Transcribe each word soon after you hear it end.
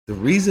The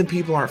reason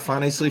people aren't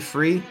financially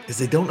free is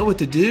they don't know what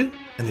to do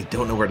and they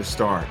don't know where to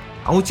start.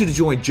 I want you to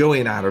join Joey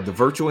and I at the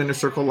Virtual Inner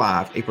Circle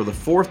Live, April the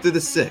 4th through the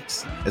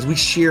 6th, as we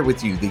share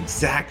with you the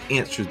exact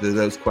answers to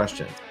those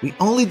questions. We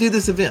only do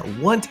this event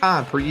one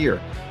time per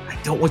year. I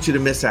don't want you to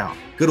miss out.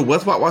 Go to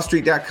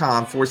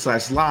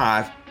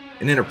wealthwatchwallstreet.com/live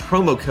and enter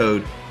promo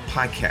code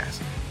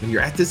podcast. When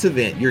you're at this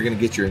event, you're going to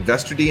get your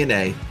investor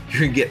DNA. You're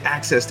going to get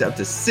access to up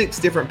to 6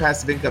 different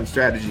passive income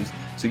strategies.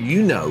 So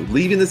you know,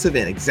 leaving this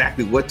event,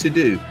 exactly what to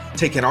do,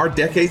 taking our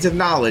decades of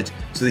knowledge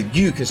so that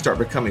you can start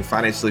becoming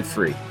financially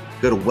free.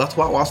 Go to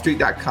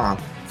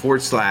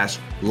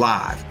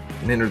wealthwatchwallstreet.com/live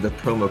and enter the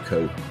promo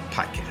code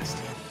podcast.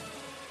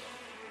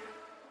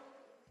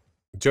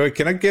 Joey,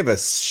 can I give a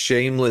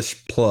shameless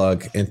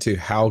plug into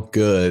how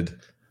good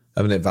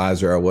of an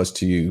advisor I was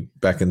to you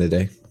back in the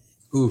day?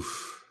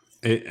 Oof.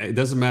 It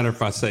doesn't matter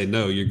if I say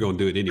no, you're going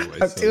to do it anyway.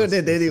 I'm doing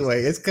it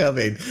anyway. It's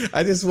coming.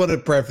 I just want to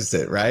preface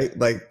it, right?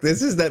 Like,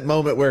 this is that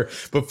moment where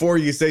before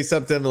you say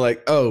something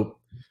like, don't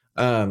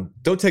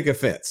take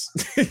offense.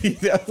 You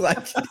know,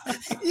 like,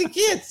 you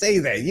can't say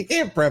that. You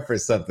can't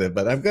preface something,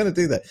 but I'm going to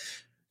do that.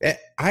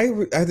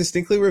 I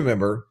distinctly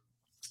remember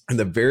in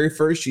the very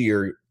first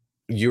year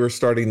you were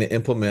starting to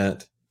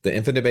implement the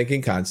infinite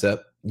banking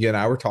concept. You and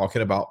I were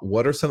talking about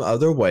what are some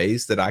other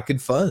ways that I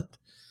could fund.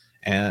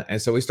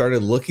 And so we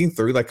started looking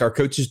through, like our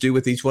coaches do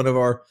with each one of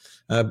our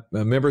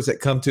members that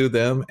come to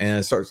them,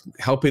 and start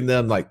helping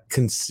them like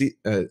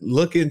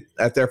looking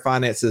at their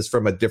finances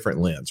from a different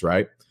lens,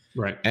 right?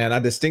 Right. And I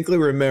distinctly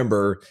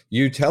remember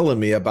you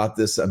telling me about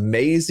this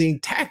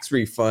amazing tax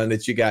refund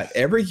that you got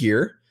every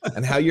year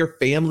and how your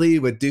family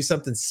would do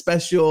something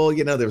special.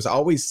 You know, there was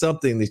always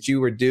something that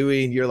you were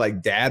doing. You're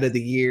like dad of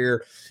the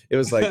year. It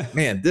was like,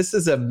 man, this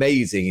is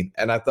amazing.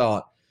 And I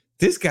thought,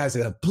 this guy's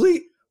a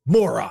complete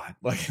moron.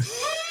 Like,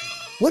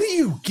 what are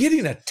you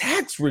getting a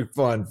tax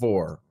refund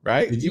for?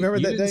 Right? Do you remember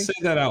that day? You didn't say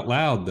that out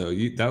loud, though.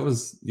 That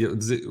was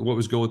what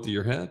was going through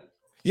your head?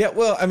 Yeah,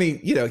 well, I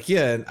mean, you know,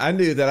 again, I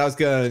knew that I was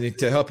going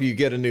to help you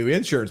get a new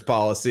insurance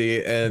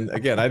policy. And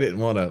again, I didn't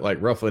want to like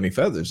ruffle any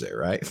feathers there,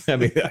 right? I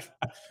mean, at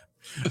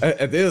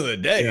the end of the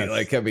day, yes.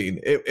 Like, I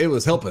mean, it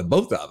was helping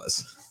both of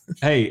us.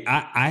 Hey,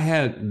 I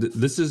had,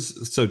 this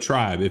is, so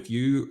Tribe, if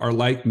you are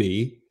like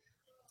me,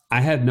 I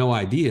had no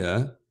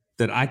idea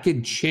that I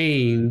could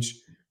change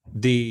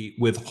the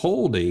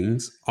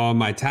withholdings on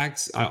my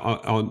tax,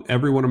 on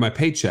every one of my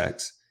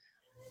paychecks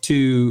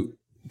to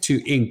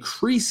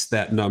increase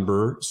that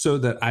number so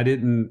that I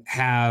didn't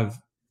have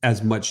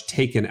as much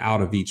taken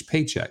out of each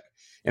paycheck.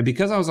 And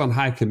because I was on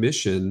high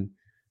commission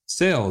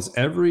sales,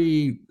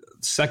 every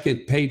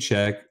second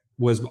paycheck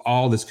was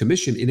all this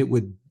commission, and it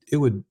would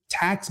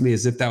tax me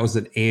as if that was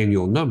an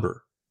annual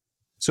number.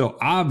 So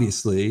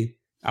obviously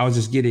I was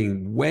just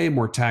getting way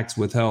more tax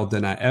withheld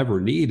than I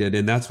ever needed.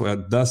 And that's why,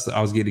 thus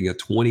I was getting a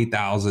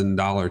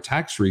 $20,000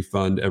 tax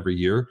refund every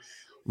year.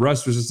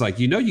 Russ was just like,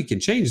 you can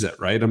change that,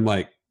 right? I'm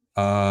like,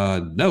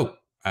 no,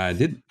 I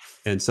didn't.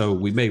 And so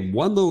we made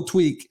one little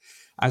tweak.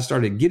 I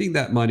started getting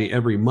that money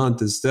every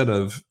month instead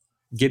of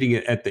getting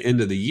it at the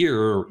end of the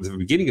year, or the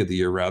beginning of the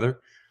year rather.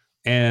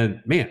 And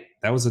man,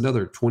 that was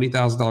another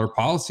 $20,000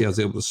 policy I was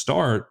able to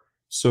start.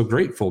 So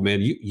grateful,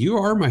 man. You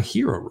are my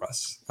hero,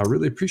 Russ. I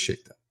really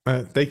appreciate that.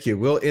 Thank you.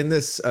 We'll end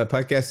this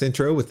podcast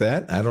intro with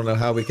that. I don't know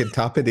how we can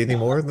top it any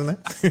more than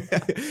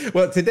that.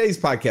 Well, today's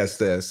podcast,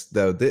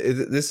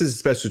 this is a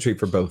special treat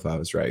for both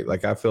of us, right?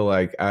 Like, I feel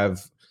like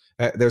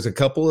there's a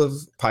couple of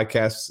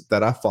podcasts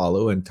that I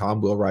follow, and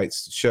Tom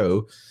Wheelwright's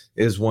show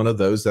is one of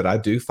those that I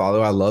do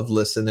follow. I love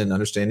listening and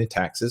understanding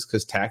taxes,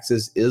 because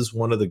taxes is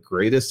one of the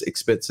greatest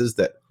expenses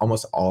that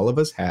almost all of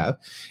us have.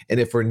 And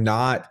if we're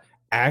not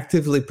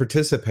actively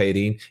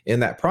participating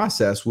in that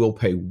process, we'll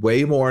pay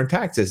way more in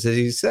taxes, as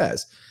he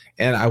says.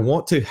 And I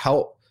want to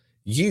help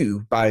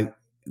you by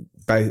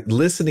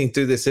listening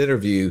through this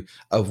interview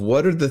of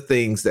what are the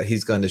things that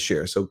he's going to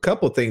share. So a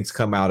couple of things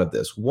come out of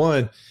this.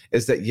 One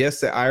is that, yes,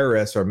 the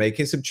IRS are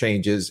making some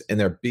changes and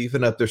they're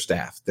beefing up their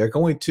staff. They're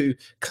going to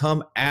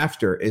come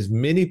after as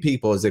many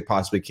people as they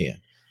possibly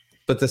can.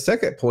 But the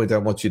second point I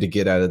want you to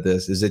get out of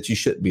this is that you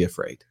shouldn't be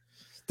afraid,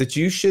 that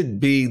you should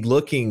be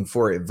looking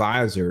for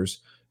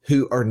advisors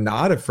who are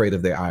not afraid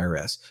of the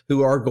IRS,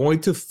 who are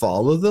going to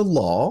follow the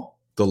law.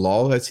 The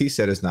law, as he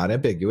said, is not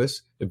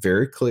ambiguous,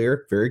 very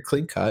clear, very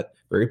clean cut,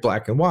 very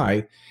black and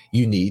white.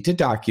 You need to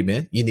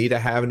document. You need to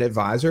have an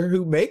advisor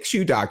who makes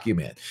you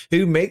document,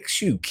 who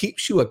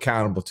keeps you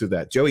accountable to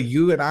that. Joey,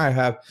 you and I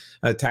have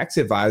tax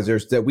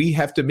advisors that we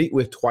have to meet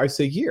with twice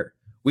a year.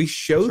 We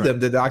show them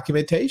the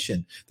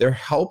documentation. They're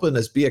helping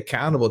us be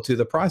accountable to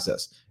the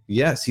process.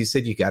 Yes, he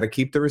said you got to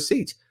keep the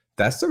receipts.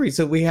 That's the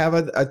reason we have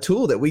a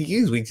tool that we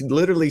use. We can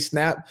literally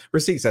snap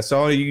receipts. I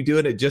saw you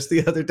doing it just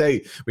the other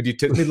day when you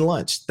took me to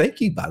lunch.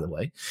 Thank you, by the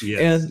way.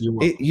 Yes, and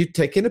you're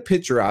taking a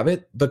picture of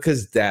it,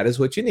 because that is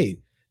what you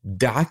need.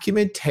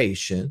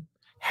 Documentation,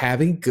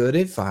 having good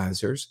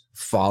advisors,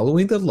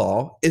 following the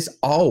law is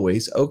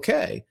always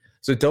okay.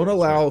 So don't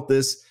allow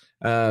this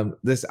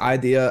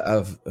idea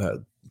of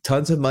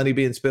tons of money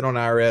being spent on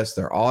IRS.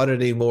 They're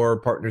auditing more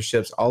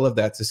partnerships, all of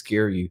that to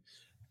scare you.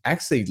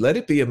 actually let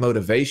it be a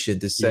motivation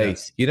to say,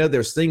 Yes.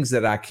 there's things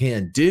that I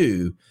can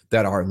do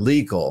that are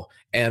legal.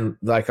 And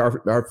like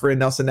our friend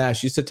Nelson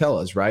Nash used to tell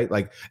us, right?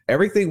 Like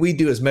everything we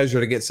do is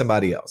measured against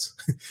somebody else.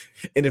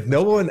 And if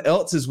no one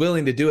else is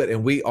willing to do it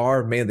and we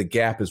are, man, the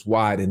gap is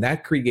wide, and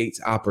that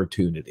creates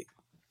opportunity.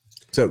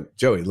 So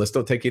Joey, let's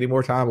don't take any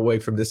more time away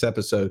from this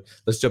episode.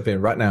 Let's jump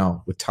in right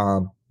now with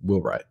Tom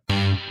Wheelwright.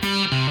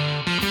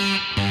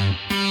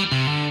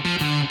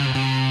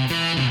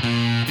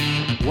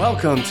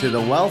 Welcome to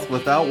the Wealth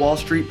Without Wall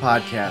Street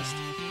podcast,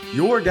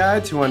 your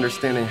guide to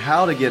understanding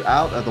how to get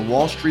out of the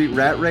Wall Street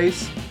rat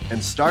race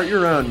and start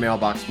your own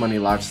mailbox money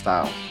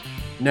lifestyle.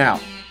 Now,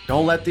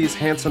 don't let these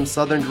handsome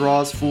Southern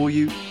draws fool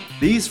you.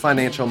 These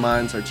financial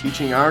minds are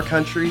teaching our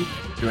country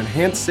to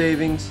enhance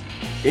savings,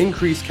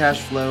 increase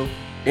cash flow,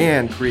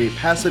 and create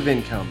passive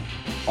income,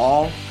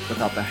 all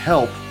without the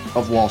help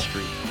of Wall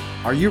Street.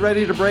 Are you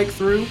ready to break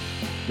through?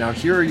 Now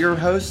here are your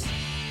hosts,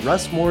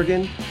 Russ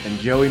Morgan and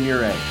Joey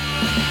Murray.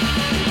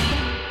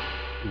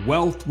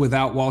 Wealth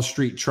Without Wall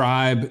Street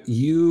tribe,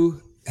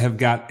 you have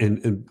got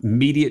an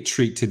immediate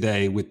treat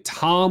today with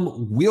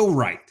Tom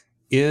Wheelwright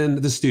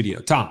in the studio.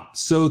 Tom,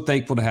 so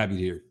thankful to have you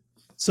here.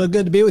 So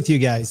good to be with you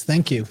guys.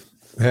 Thank you.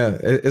 Yeah,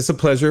 it's a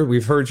pleasure.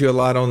 We've heard you a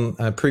lot on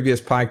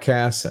previous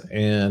podcasts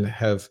and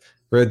have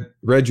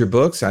read your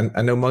books. I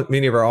know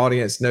many of our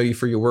audience know you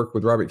for your work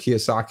with Robert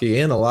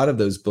Kiyosaki and a lot of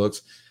those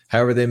books.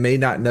 However, they may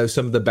not know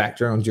some of the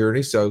background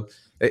journey. So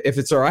if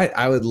it's all right,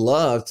 I would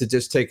love to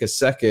just take a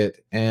second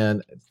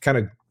and kind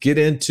of get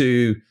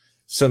into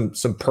some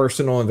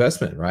personal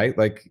investment, right?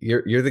 Like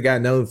you're the guy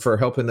known for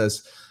helping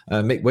us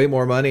make way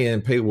more money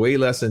and pay way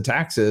less in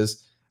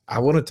taxes. I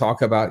want to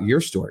talk about your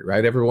story,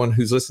 right? Everyone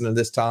who's listening to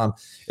this, Tom,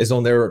 is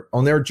on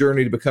their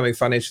journey to becoming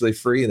financially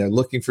free, and they're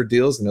looking for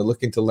deals and they're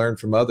looking to learn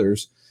from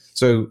others.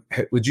 So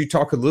would you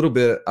talk a little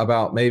bit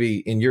about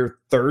maybe in your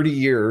 30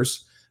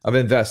 years of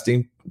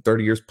investing,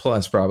 30 years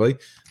plus probably,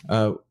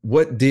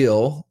 what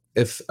deal,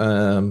 if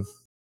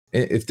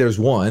there's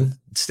one,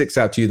 sticks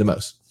out to you the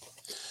most?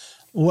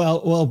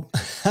 Well,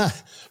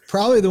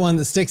 probably the one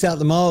that sticks out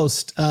the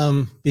most,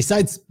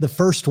 besides the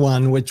first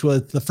one, which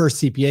was the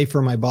first CPA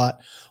firm I bought,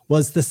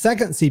 was the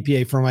second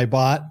CPA firm I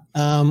bought,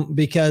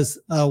 because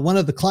one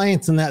of the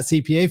clients in that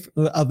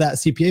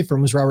CPA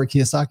firm was Robert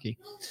Kiyosaki.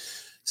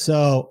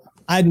 So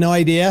I had no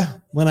idea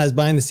when I was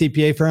buying the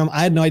CPA firm.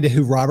 I had no idea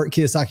who Robert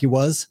Kiyosaki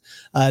was.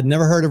 I'd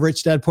never heard of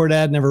Rich Dad Poor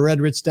Dad, never read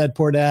Rich Dad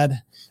Poor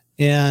Dad.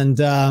 And,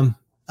 but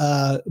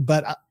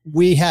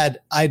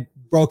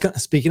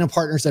speaking of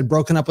partners, I'd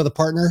broken up with a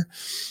partner.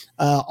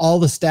 All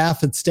the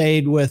staff had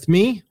stayed with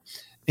me,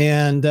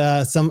 and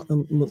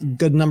some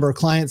good number of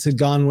clients had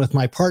gone with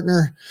my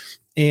partner.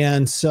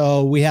 And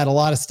so we had a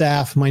lot of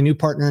staff. My new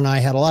partner and I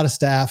had a lot of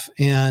staff,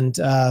 and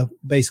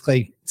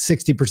basically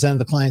 60% of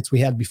the clients we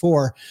had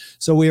before.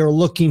 So we were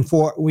looking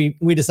for, we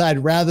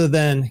decided rather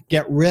than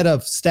get rid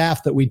of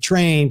staff that we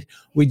trained,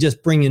 we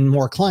just bring in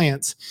more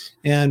clients.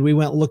 And we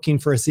went looking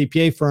for a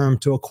CPA firm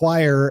to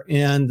acquire.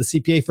 And the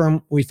CPA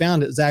firm we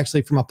found, it was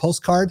actually from a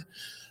postcard.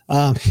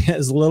 It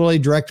was literally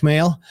direct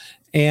mail.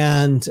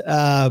 And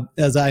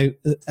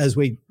as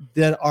we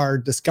did our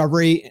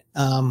discovery,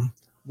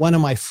 one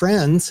of my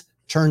friends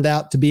turned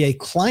out to be a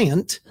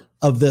client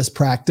of this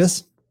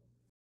practice.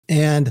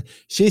 And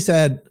she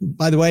said,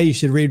 by the way, you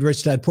should read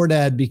Rich Dad Poor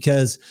Dad,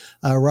 because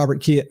Robert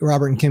and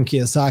Kim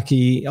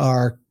Kiyosaki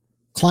are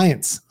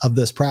clients of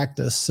this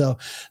practice. So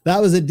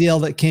that was a deal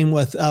that came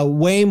with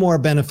way more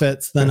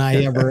benefits than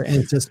I ever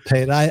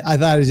anticipated. I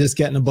thought I was just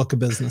getting a book of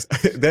business.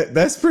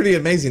 That's pretty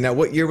amazing. Now,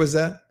 what year was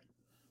that?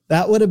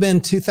 That would have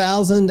been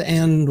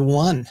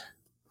 2001.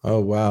 Oh,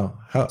 wow.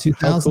 2001.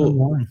 How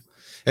cool.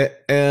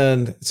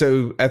 And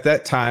so at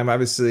that time,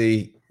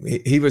 obviously,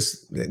 he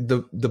was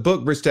the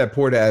book Rich Dad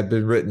Poor Dad had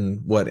been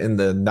written, what, in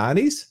the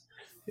 90s?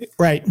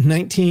 Right.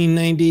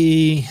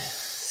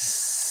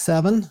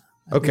 1997.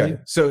 Okay.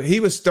 So he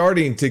was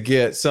starting to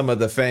get some of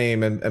the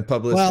fame and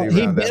publicity. Well,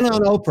 he'd been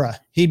on Oprah.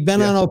 He'd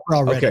been on Oprah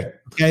already.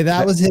 Okay.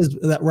 That was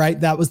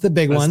that was the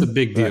big one. That's the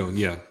big deal. Right.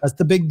 Yeah. That's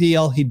the big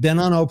deal. He'd been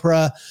on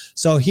Oprah.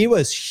 So he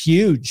was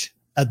huge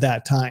at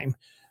that time.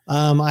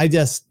 I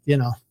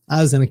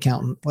was an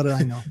accountant. What did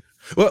I know?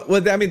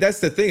 Well, I mean, that's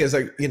the thing is,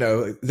 like,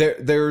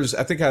 there's,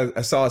 I think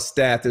I saw a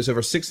stat, there's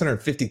over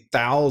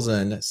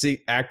 650,000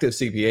 active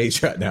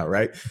CPAs right now,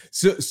 right?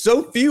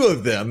 So few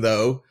of them,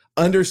 though,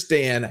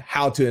 understand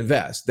how to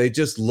invest. They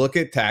just look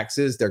at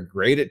taxes. They're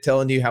great at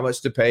telling you how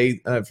much to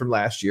pay from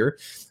last year.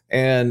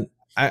 And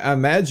I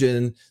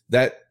imagine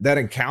that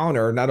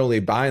encounter, not only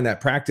buying that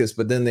practice,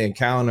 but then the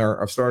encounter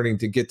of starting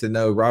to get to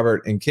know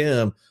Robert and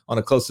Kim on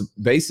a close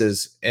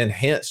basis,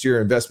 enhanced your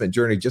investment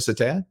journey just a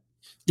tad?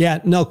 Yeah,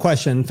 no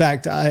question. In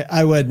fact,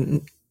 I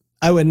would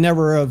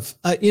never have,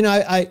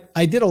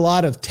 I did a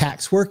lot of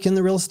tax work in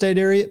the real estate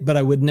area, but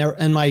I would never,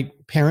 and my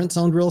parents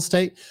owned real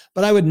estate,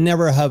 but I would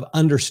never have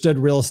understood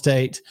real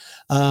estate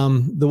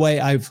the way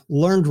I've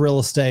learned real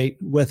estate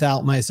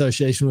without my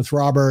association with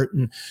Robert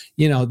and,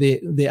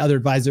 the other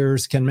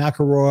advisors, Ken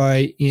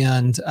McElroy,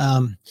 and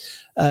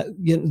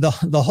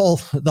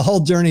the whole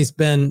journey's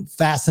been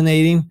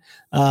fascinating.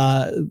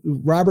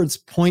 Robert's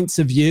points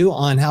of view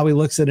on how he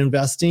looks at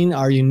investing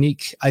are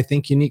unique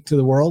to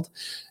the world.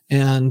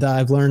 And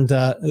I've learned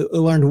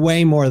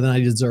way more than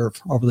I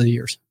deserve over the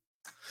years.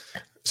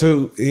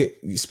 So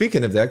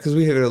speaking of that, because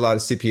we hear a lot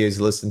of CPAs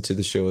listen to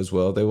the show as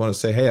well, they want to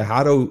say, hey,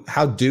 how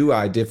do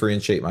I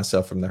differentiate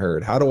myself from the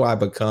herd? How do I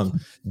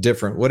become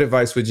different? What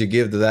advice would you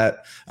give to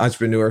that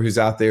entrepreneur who's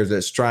out there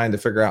that's trying to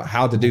figure out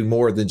how to do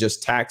more than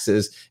just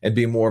taxes and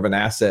be more of an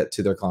asset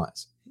to their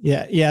clients?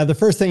 Yeah. The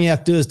first thing you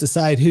have to do is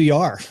decide who you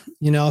are.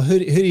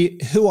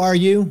 Who are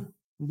you?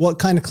 What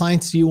kind of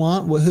clients do you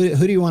want? Who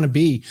do you want to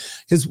be?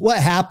 Because what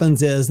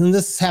happens is, and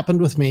this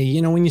happened with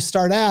me, when you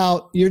start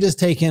out, you're just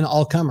taking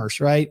all comers,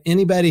 right?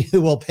 Anybody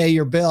who will pay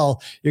your bill,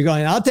 you're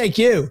going, I'll take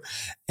you.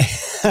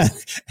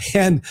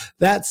 And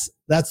that's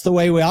the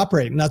way we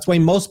operate. And that's the way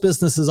most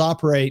businesses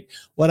operate.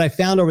 What I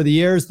found over the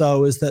years,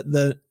 though, is that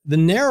the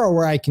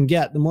narrower I can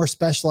get, the more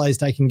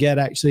specialized I can get.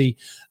 Actually,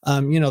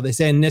 they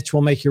say a niche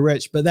will make you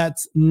rich, but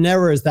that's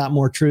never is that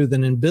more true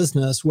than in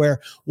business, where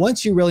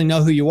once you really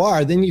know who you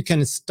are, then you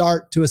can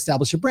start to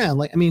establish a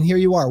brand. Here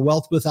you are,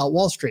 Wealth Without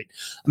Wall Street.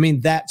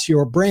 That's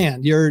your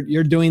brand.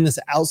 You're doing this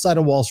outside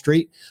of Wall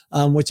Street,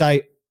 which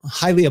I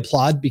highly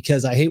applaud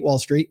because I hate Wall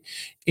Street.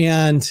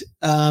 And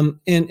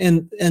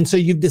so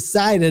you've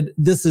decided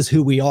this is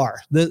who we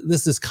are.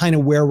 This is kind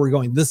of where we're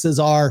going. This is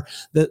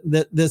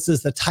this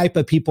is the type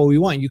of people we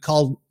want. You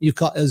call,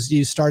 as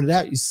you started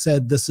out, you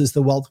said, this is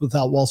the Wealth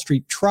Without Wall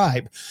Street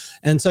tribe.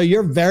 And so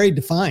you're very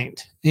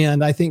defined.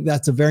 And I think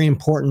that's a very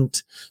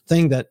important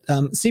thing that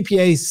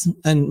CPAs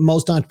and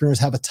most entrepreneurs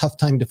have a tough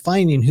time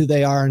defining who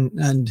they are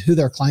and who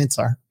their clients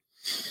are.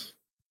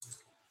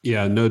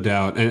 Yeah, no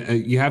doubt.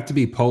 And you have to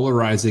be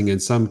polarizing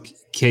in some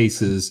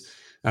cases,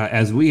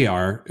 as we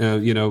are.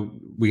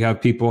 We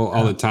have people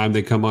all the time,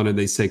 they come on and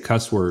they say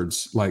cuss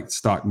words like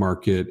stock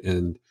market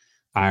and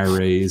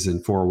IRAs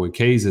and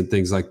 401ks and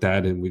things like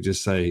that. And we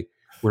just say,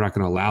 we're not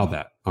going to allow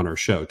that on our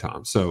show,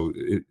 Tom. So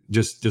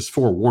just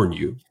forewarn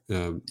you.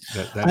 I'm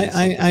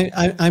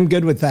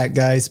good with that,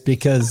 guys,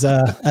 because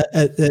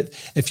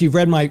if you've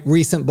read my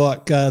recent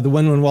book, The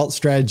Win-Win Wealth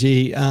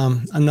Strategy,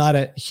 I'm not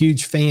a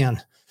huge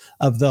fan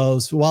of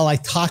those. While I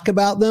talk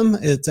about them,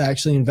 it's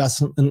actually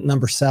investment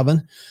number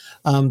 7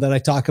 that I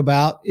talk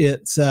about.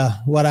 It's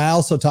what I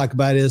also talk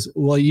about is,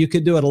 well, you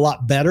could do it a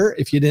lot better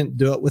if you didn't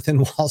do it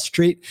within Wall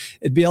Street.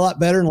 It'd be a lot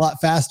better and a lot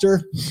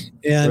faster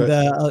and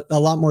a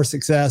lot more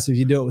success if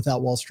you do it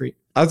without Wall Street.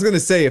 I was going to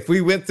say, if we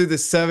went through the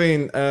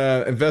 7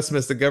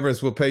 investments the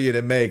governments will pay you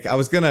to make, I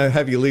was going to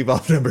have you leave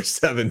off number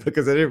 7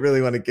 because I didn't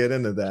really want to get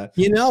into that.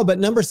 But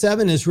number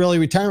 7 is really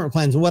retirement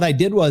plans. And what I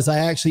did was I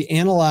actually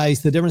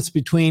analyzed the difference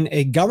between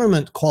a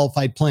government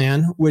qualified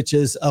plan, which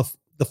is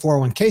the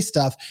 401k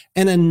stuff,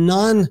 and a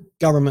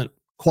non-government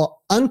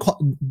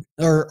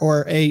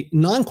or a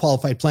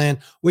non-qualified plan,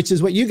 which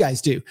is what you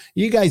guys do.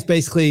 You guys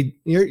basically,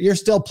 you're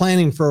still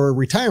planning for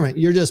retirement.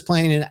 You're just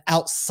planning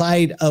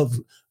outside of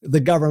the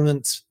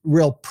government's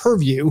real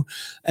purview,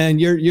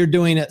 and you're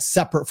doing it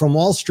separate from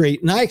Wall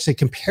Street. And I actually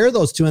compare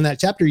those two in that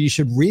chapter. You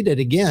should read it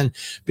again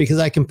because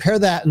I compare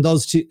that and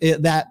those two,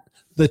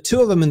 the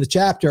two of them in the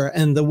chapter,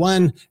 and the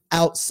one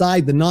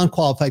outside the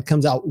non-qualified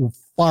comes out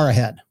far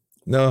ahead.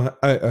 No,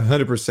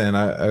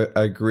 100%.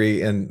 I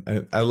agree.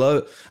 And I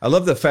love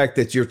the fact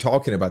that you're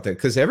talking about that,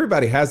 because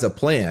everybody has a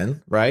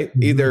plan, right?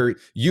 Mm-hmm. Either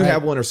you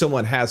have one or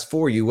someone has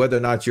for you, whether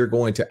or not you're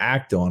going to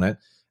act on it.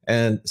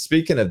 And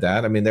speaking of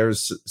that,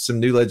 there's some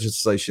new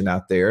legislation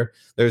out there.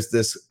 There's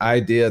this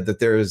idea that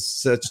there is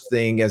such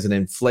thing as an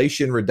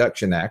Inflation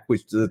Reduction Act,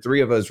 which the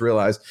three of us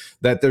realize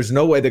that there's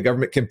no way the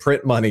government can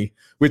print money,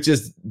 which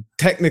is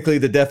technically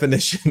the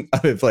definition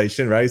of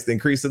inflation, right? It's the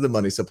increase of the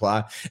money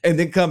supply, and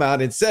then come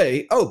out and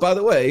say, oh, by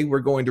the way, we're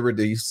going to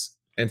reduce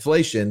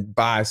inflation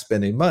by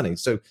spending money.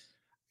 So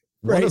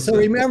right. So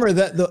remember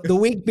that the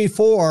week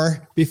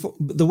before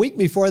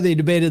they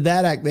debated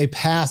that act, they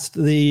passed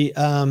the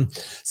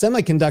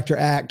Semiconductor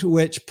Act,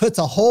 which puts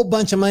a whole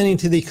bunch of money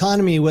into the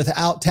economy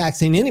without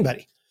taxing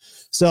anybody.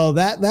 So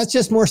that's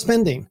just more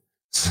spending.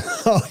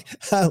 So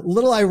a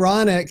little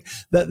ironic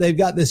that they've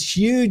got this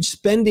huge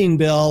spending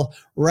bill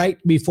right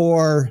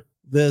before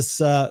this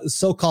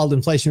so-called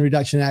Inflation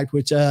Reduction Act,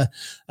 which at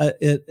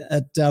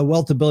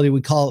Wealthability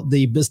we call it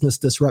the Business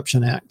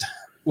Disruption Act.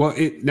 Well,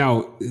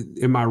 now,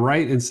 am I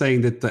right in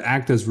saying that the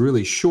act is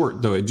really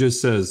short, though? It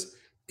just says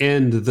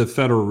end the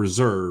Federal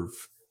Reserve,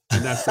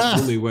 and that's the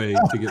only way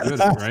to get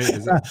rid of it,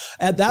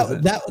 right?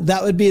 That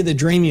would be the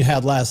dream you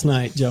had last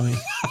night, Joey.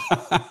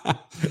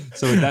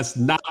 So that's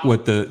not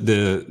what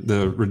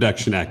the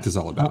Reduction Act is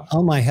all about.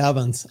 Oh my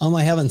heavens! Oh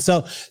my heavens!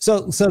 So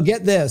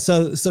get this.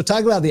 So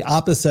talk about the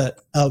opposite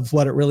of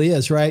what it really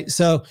is, right?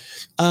 So,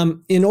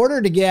 in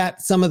order to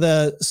get some of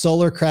the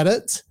solar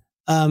credits,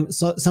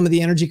 so some of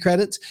the energy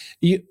credits,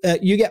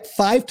 you get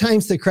 5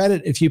 times the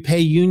credit if you pay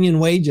union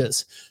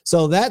wages.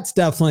 So that's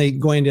definitely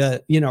going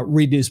to,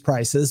 reduce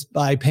prices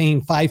by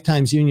paying 5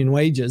 times union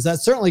wages.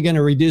 That's certainly going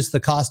to reduce the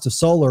cost of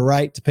solar,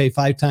 right? To pay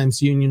 5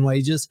 times union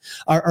wages,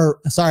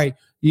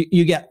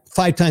 you get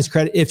 5 times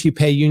credit if you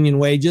pay union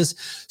wages.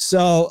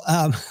 So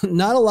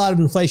not a lot of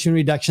inflation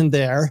reduction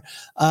there.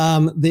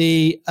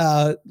 The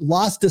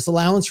loss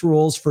disallowance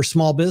rules for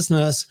small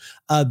business,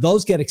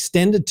 those get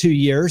extended 2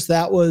 years.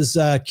 That was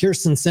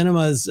Kirsten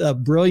Sinema's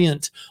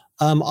brilliant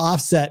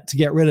offset to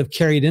get rid of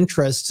carried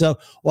interest. So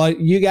while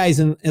you guys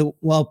in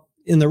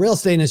the real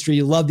estate industry,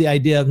 you love the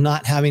idea of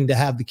not having to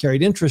have the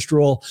carried interest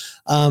rule.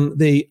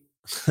 The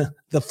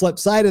flip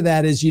side of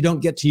that is you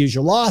don't get to use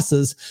your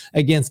losses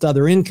against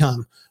other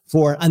income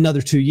for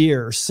another 2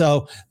 years.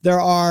 So there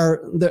are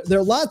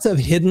lots of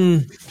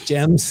hidden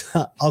gems,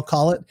 I'll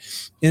call it,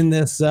 in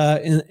this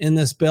in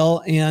this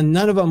bill, and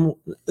none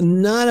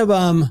of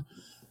them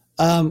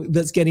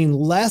that's getting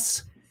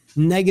less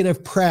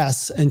negative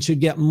press and should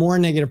get more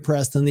negative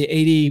press than the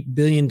 $80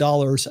 billion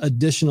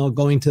additional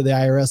going to the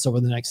IRS over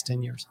the next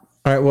 10 years.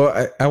 All right.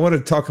 Well, I want to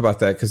talk about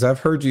that because I've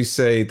heard you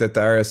say that the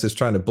IRS is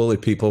trying to bully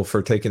people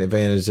for taking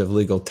advantage of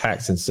legal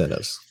tax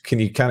incentives. Can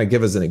you kind of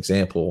give us an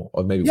example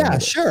of maybe? Yeah,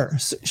 sure.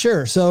 So,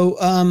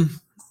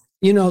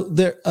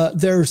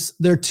 there's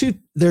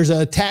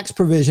a tax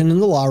provision in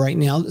the law right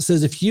now that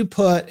says if you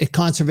put a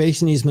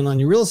conservation easement on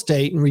your real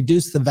estate and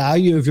reduce the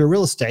value of your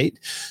real estate,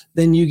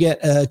 then you get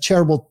a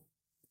charitable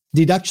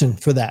deduction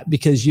for that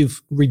because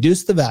you've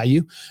reduced the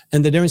value.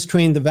 And the difference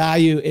between the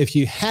value if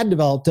you had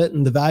developed it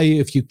and the value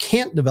if you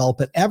can't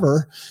develop it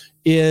ever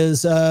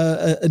is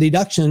a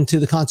deduction to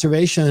the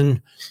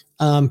conservation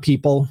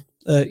people.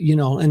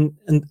 And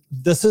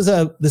this is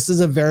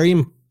a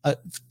very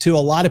to a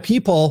lot of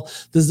people,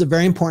 this is a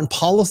very important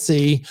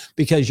policy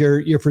because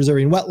you're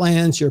preserving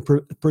wetlands, you're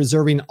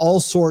preserving all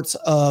sorts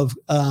of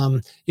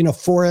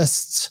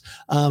forests,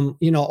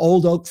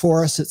 old oak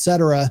forests, et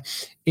cetera,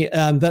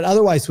 that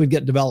otherwise would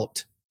get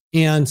developed.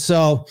 And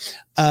so,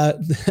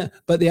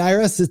 but the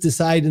IRS has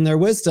decided in their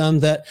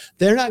wisdom that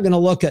they're not going to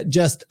look at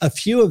just a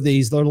few of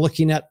these; they're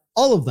looking at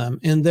all of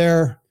them. And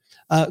their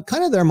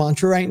kind of their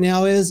mantra right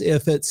now is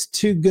if it sounds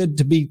too good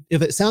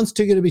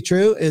to be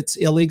true, it's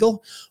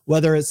illegal,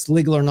 whether it's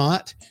legal or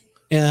not.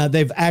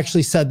 They've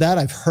actually said that.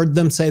 I've heard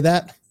them say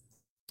that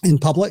in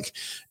public.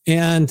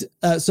 And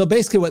so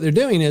basically what they're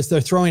doing is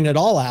they're throwing it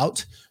all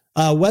out,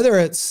 whether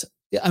it's,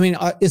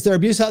 is there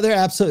abuse out there?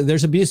 Absolutely.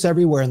 There's abuse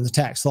everywhere in the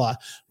tax law,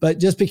 but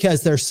just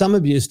because there's some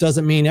abuse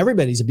doesn't mean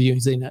everybody's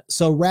abusing it.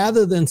 So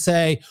rather than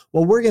say,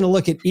 well, we're going to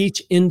look at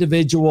each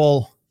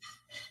individual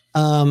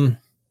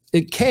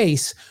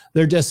case,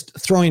 they're just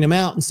throwing them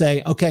out and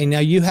say, okay, now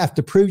you have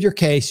to prove your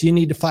case. You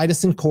need to fight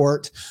us in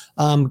court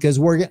because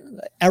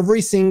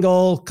every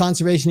single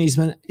conservation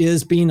easement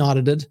is being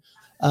audited,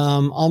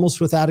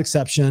 almost without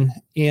exception.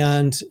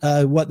 And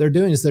what they're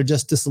doing is they're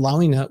just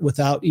disallowing it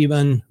without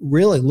even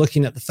really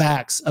looking at the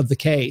facts of the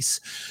case.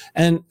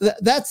 And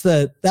that's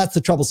the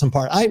troublesome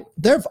part.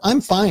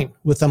 I'm fine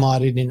with them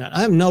auditing it.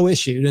 I have no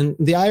issue. And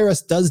the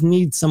IRS does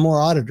need some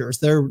more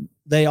auditors.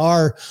 They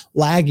are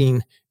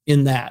lagging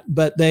in that,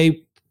 but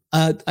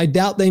I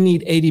doubt they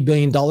need $80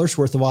 billion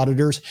worth of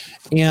auditors.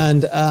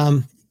 And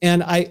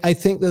I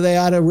think that they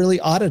ought to really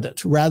audit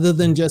it rather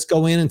than just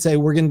go in and say,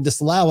 we're going to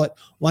disallow it.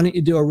 Why don't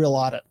you do a real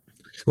audit?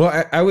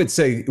 Well, I would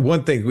say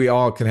one thing we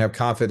all can have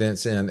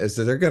confidence in is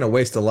that they're going to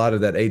waste a lot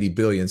of that 80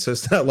 billion. So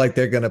it's not like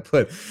they're going to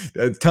put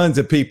tons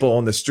of people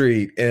on the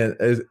street, and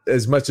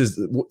as much as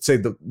say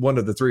one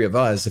of the three of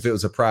us, if it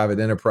was a private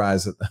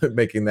enterprise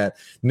making that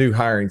new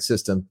hiring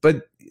system.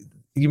 But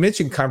you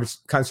mentioned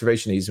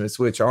conservation easements,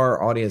 which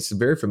our audience is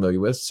very familiar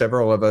with.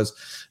 Several of us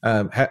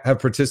have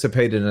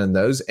participated in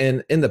those,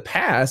 and in the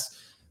past,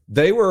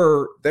 they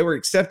were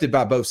accepted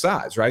by both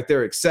sides, right?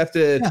 They're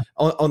accepted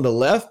on the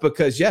left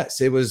because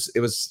yes, it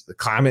was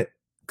climate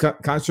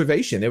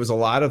conservation. There was a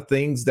lot of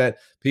things that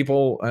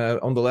people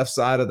on the left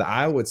side of the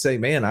aisle would say,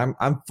 "Man,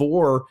 I'm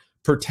for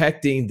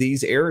protecting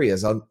these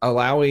areas,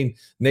 allowing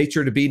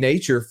nature to be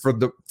nature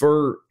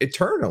for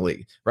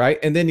eternally," right?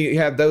 And then you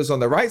have those on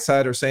the right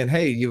side are saying,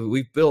 "Hey,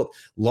 we've built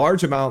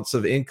large amounts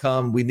of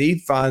income. We need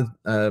to find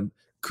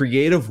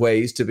creative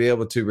ways to be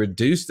able to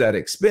reduce that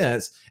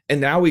expense." And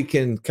now we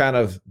can kind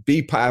of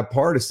be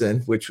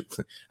bipartisan, which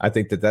I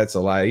think that's a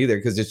lie either,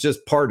 because it's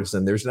just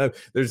partisan. There's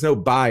no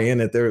buy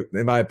in it.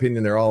 In my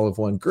opinion, they're all of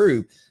one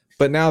group.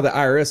 But now the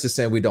IRS is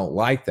saying we don't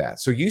like that.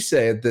 So you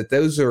said that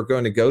those are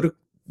going to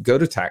go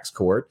to tax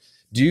court.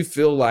 Do you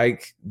feel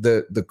like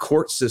the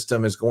court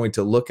system is going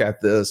to look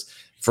at this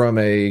from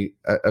a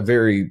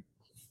very,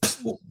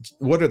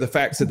 what are the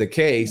facts of the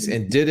case,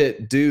 and did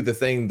it do the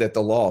thing that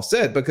the law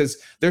said? Because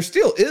there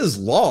still is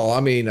law.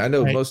 I mean, I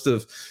know most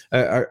of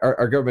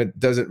our government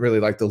doesn't really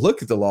like to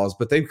look at the laws,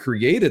 but they've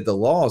created the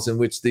laws in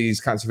which these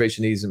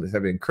conservation easements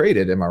have been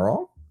created. Am I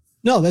wrong?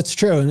 No, that's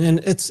true. And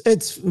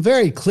it's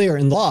very clear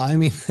in law. I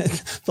mean,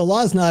 the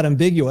law is not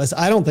ambiguous.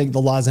 I don't think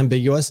the law is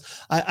ambiguous.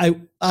 I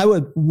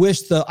would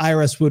wish the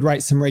IRS would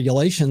write some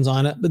regulations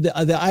on it, but the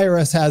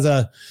IRS has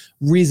a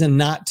reason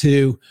not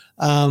to,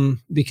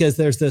 because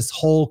there's this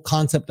whole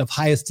concept of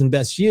highest and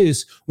best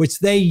use, which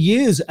they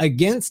use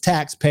against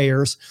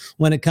taxpayers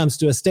when it comes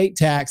to estate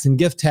tax and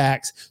gift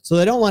tax. So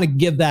they don't want to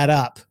give that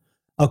up.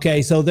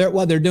 Okay, so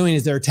what they're doing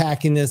is they're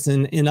attacking this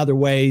in other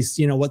ways.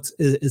 You know,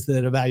 is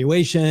it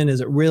evaluation? Is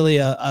it really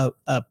a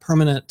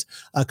permanent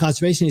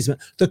conservation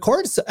easement? The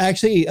courts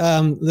actually,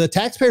 the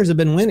taxpayers have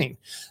been winning.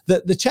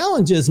 The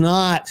challenge is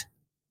not,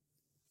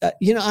 I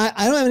don't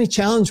have any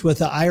challenge with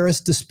the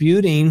IRS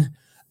disputing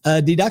a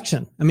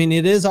deduction. I mean,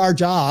 it is our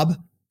job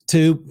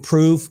to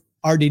prove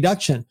our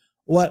deduction.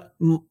 What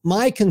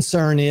my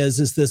concern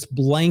is this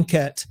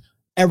blanket,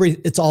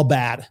 it's all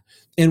bad.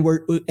 And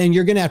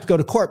you're going to have to go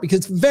to court because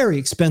it's very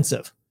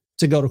expensive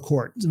to go to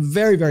court. It's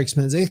very, very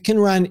expensive. It can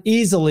run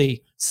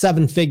easily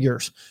 7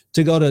 figures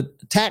to go to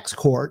tax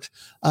court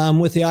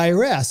with the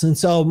IRS. And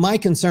so my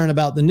concern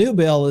about the new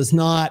bill is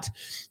not,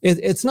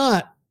 it's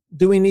not,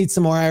 do we need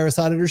some more IRS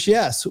auditors?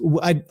 Yes.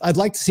 I'd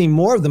like to see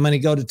more of the money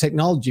go to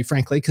technology,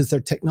 frankly, because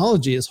their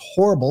technology is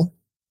horrible.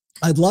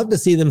 I'd love to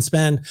see them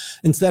spend,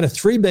 instead of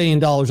 $3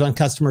 billion on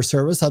customer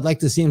service, I'd like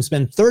to see them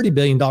spend $30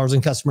 billion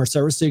in customer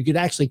service so you could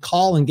actually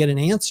call and get an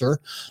answer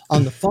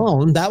on the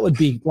phone. That would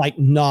be like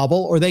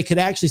novel. Or they could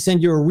actually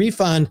send you a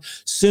refund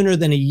sooner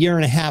than a year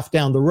and a half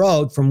down the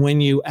road from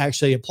when you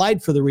actually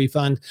applied for the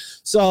refund.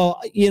 So,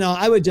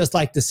 I would just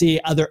like to see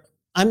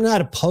I'm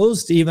not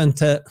opposed even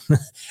to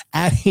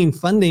adding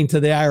funding to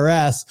the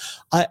IRS.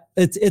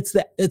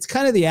 It's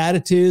kind of the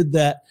attitude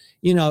that,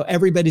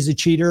 everybody's a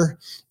cheater.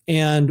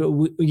 And,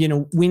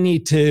 we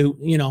need to,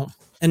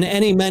 and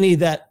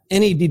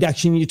any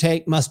deduction you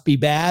take must be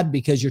bad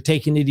because you're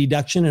taking a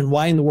deduction. And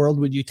why in the world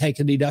would you take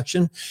a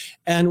deduction?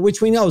 And which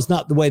we know is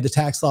not the way the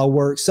tax law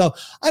works. So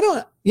I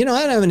don't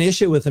have an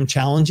issue with them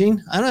challenging.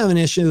 I don't have an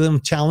issue with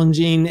them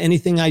challenging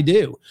anything I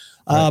do.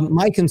 Right.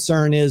 My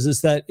concern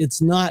is that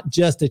it's not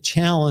just a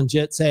challenge.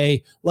 It's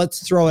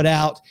let's throw it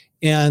out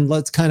and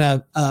let's kind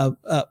of,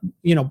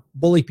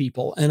 bully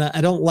people. And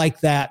I don't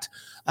like that.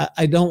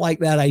 I don't like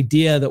that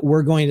idea that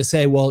we're going to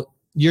say, well,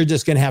 you're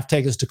just going to have to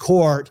take us to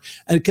court.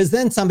 And because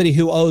then somebody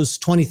who owes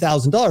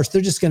 $20,000,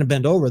 they're just going to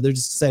bend over. They're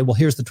just say, well,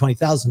 here's the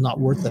 $20,000, not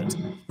worth it.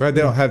 Right.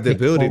 They don't have the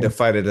ability to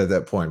fight it at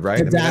that point.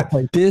 Right.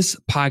 Exactly. This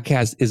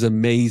podcast is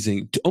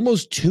amazing.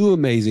 Almost too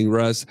amazing,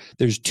 Russ.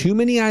 There's too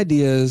many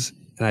ideas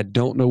and I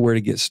don't know where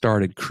to get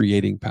started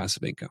creating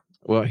passive income.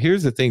 Well,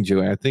 here's the thing,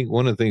 Joey. I think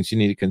one of the things you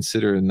need to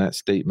consider in that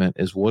statement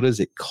is, what is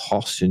it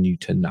costing you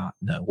to not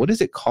know? What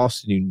is it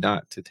costing you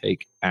not to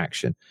take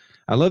action?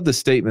 I love the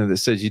statement that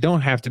says you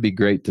don't have to be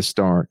great to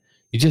start.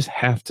 You just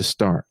have to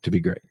start to be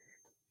great.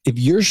 If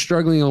you're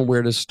struggling on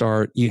where to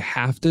start, you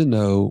have to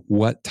know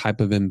what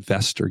type of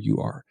investor you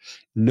are.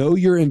 Know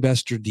your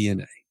investor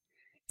DNA.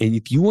 And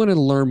if you want to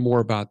learn more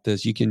about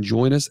this, you can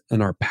join us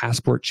in our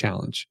Passport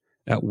Challenge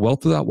at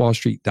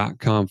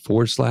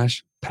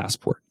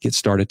wealthwithoutwallstreet.com/passport. Get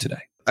started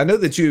today. I know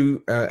that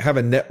you have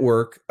a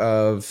network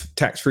of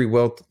tax-free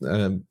wealth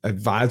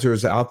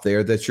advisors out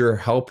there that you're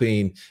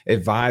helping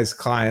advise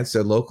clients,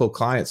 their local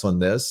clients on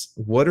this.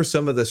 What are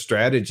some of the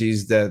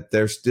strategies that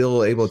they're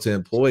still able to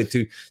employ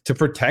to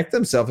protect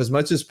themselves as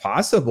much as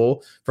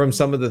possible from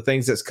some of the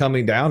things that's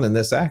coming down in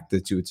this act,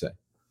 that you would say?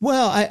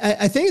 Well,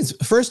 I think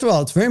first of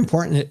all, it's very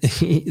important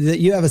that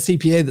you have a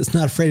CPA that's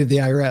not afraid of the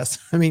IRS.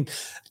 I mean,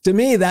 to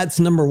me, that's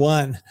number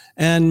one.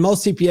 And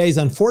most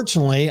CPAs,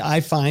 unfortunately,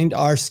 I find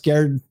are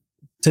scared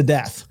to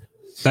death.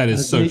 That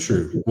is so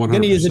true. 100%. I'm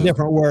going to use a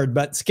different word,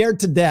 but scared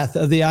to death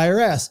of the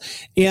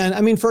IRS. And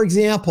I mean, for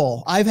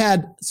example, I've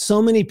had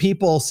so many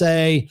people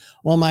say,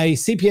 well, my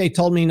CPA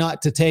told me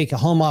not to take a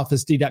home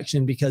office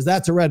deduction because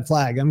that's a red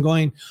flag. I'm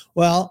going,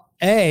 well,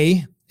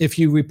 A, if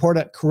you report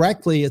it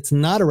correctly, it's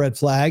not a red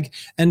flag.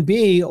 And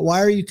B, why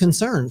are you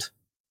concerned?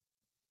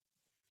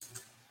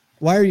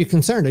 Why are you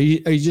concerned? Are you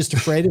just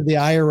afraid of the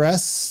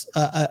IRS?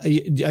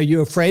 Are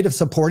you afraid of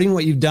supporting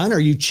what you've done? Are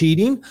you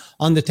cheating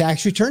on the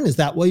tax return? Is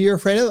that what you're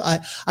afraid of? I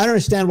don't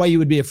understand why you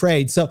would be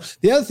afraid. So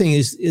the other thing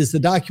is the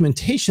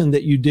documentation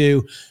that you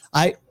do.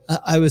 I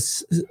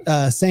was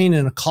saying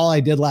in a call I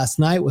did last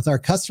night with our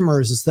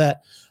customers is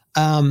that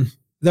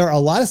there are a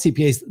lot of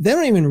CPAs, they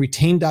don't even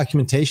retain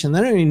documentation.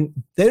 They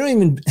don't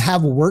even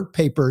have work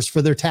papers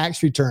for their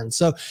tax returns.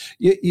 So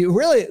you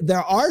really,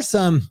 there are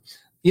some,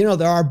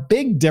 there are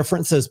big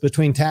differences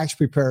between tax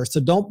preparers. So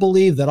don't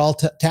believe that all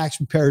tax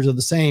preparers are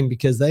the same,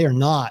 because they are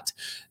not.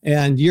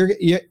 And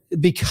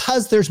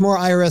because there's more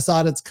IRS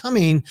audits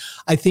coming,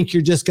 I think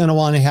you're just going to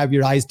want to have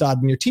your I's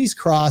dotted and your T's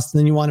crossed. And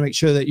then you want to make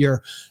sure that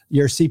your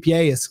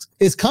CPA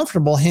is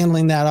comfortable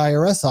handling that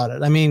IRS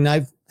audit. I mean,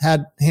 I've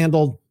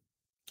handled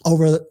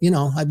over,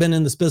 I've been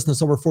in this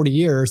business over 40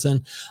 years,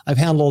 and I've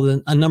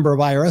handled a number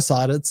of IRS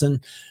audits, and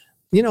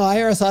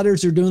IRS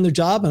auditors are doing their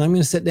job, and I'm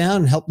going to sit down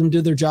and help them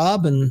do their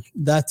job. And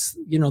that's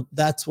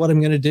what I'm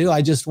going to do.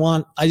 I just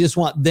want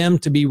them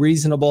to be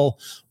reasonable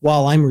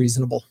while I'm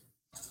reasonable.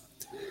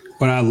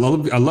 But I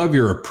love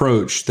your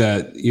approach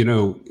that,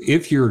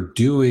 if you're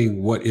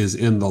doing what is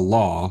in the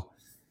law,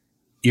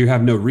 you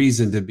have no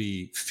reason to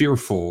be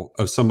fearful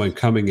of someone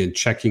coming and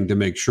checking to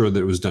make sure that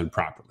it was done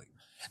properly.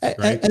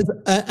 Right?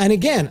 And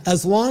again,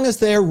 as long as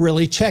they're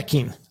really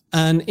checking.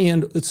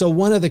 And so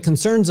one of the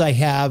concerns I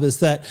have is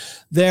that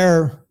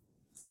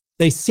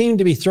they seem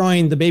to be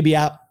throwing the baby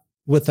out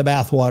with the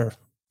bathwater,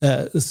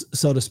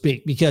 so to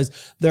speak, because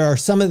there are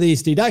some of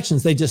these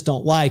deductions they just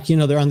don't like.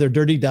 They're on their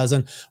dirty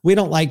dozen. We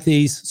don't like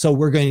these, so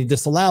we're going to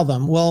disallow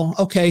them. Well,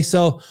 okay,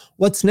 so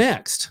what's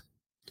next,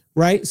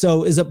 right?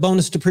 So is it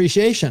bonus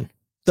depreciation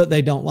that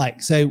they don't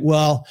like? Say,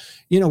 well,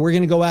 we're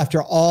going to go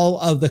after all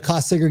of the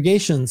cost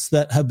segregations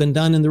that have been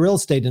done in the real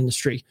estate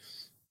industry.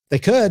 They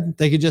could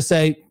just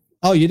say,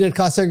 oh, you did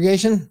cost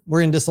segregation?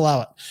 We're going to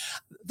disallow it.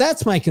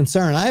 That's my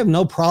concern. I have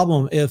no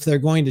problem if they're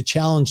going to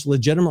challenge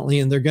legitimately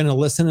and they're going to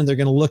listen and they're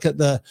going to look at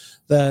the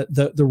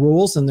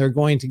rules and they're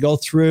going to go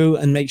through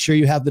and make sure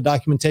you have the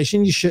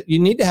documentation. You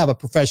need to have a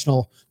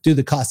professional do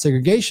the cost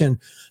segregation.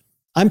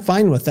 I'm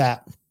fine with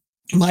that.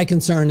 My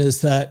concern is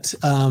that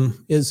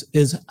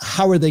is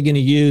how are they going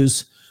to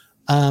use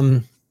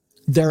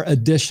their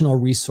additional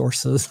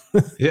resources?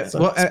 Yeah.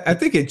 Well, I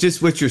think it's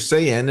just what you're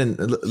saying, and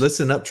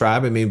listen up,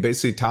 tribe. I mean,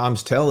 basically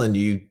Tom's telling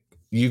you,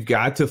 you've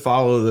got to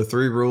follow the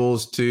 3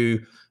 rules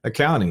to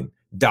accounting.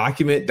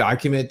 Document.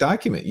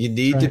 You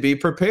need to be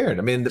prepared.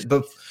 I mean,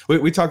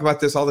 we talk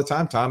about this all the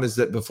time, Tom, is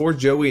that before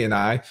Joey and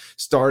I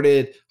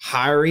started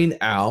hiring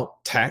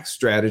out tax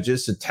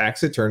strategists and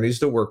tax attorneys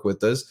to work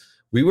with us,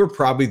 we were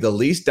probably the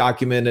least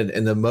documented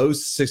and the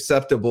most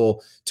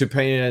susceptible to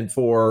paying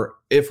for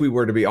if we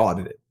were to be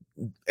audited.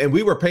 And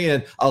we were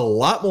paying a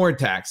lot more in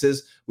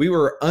taxes. We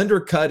were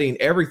undercutting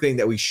everything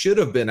that we should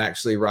have been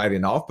actually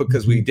writing off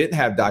because we didn't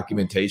have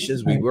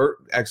documentations. We weren't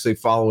actually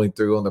following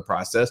through on the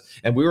process.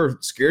 And we were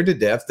scared to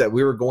death that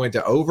we were going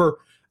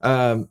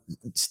to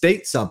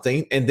state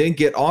something and then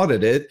get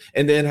audited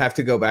and then have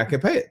to go back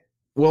and pay it.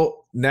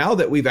 Well, now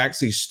that we've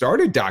actually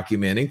started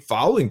documenting,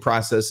 following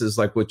processes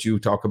like what you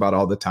talk about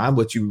all the time,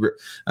 what you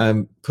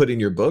put in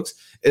your books,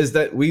 is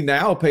that we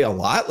now pay a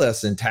lot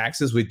less in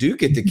taxes. We do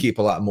get to keep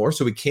a lot more,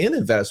 so we can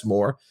invest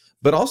more,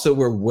 but also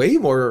we're way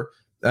more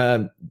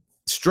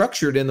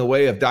structured in the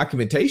way of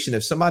documentation.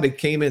 If somebody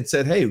came in and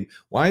said, hey,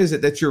 why is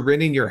it that you're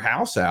renting your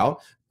house out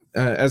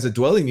as a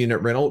dwelling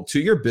unit rental to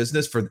your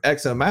business for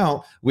X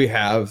amount? We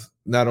have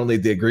not only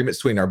the agreements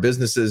between our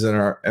businesses and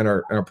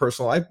our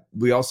personal life,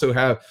 we also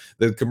have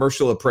the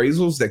commercial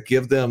appraisals that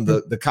give them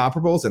the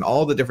comparables and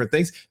all the different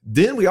things.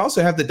 Then we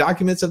also have the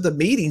documents of the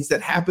meetings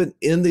that happened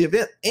in the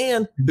event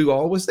and who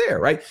all was there,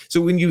 right?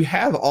 So when you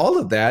have all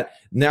of that,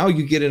 now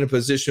you get in a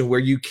position where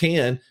you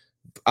can,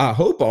 I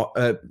hope,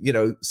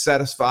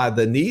 satisfy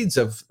the needs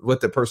of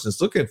what the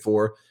person's looking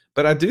for.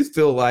 But I do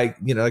feel like,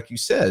 like you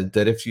said,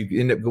 that if you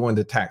end up going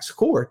to tax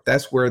court,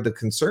 that's where the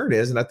concern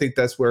is. And I think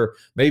that's where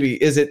maybe,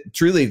 is it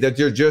truly that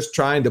you're just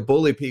trying to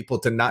bully people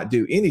to not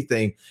do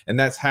anything? And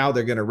that's how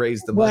they're going to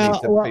raise the money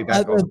to pay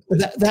back on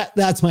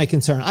that's my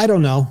concern. I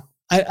don't know.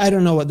 I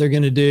don't know what they're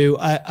going to do.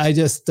 I've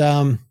just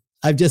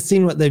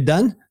seen what they've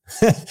done.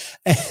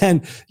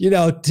 And,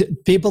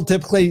 people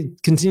typically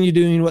continue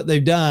doing what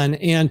they've done.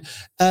 And,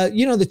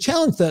 the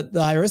challenge that the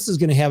IRS is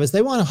going to have is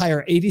they want to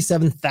hire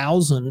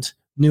 87,000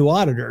 new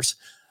auditors.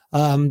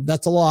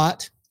 That's a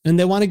lot. And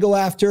they want to go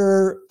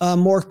after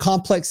more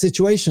complex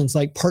situations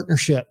like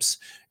partnerships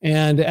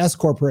and S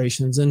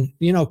corporations. And,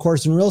 of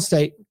course, in real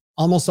estate,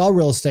 almost all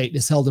real estate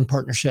is held in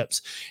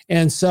partnerships.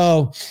 And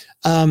so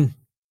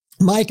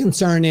my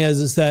concern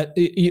is that,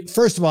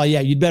 first of all,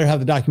 you'd better have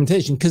the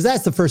documentation, because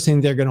that's the first thing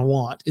they're going to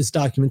want is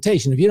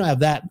documentation. If you don't have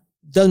that,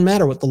 doesn't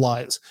matter what the law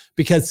is,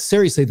 because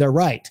seriously, they're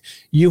right.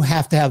 You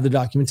have to have the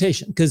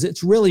documentation, because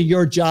it's really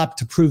your job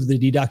to prove the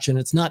deduction.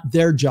 It's not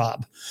their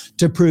job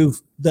to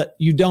prove that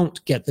you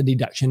don't get the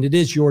deduction. It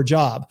is your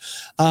job.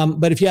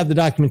 But if you have the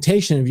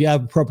documentation, if you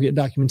have appropriate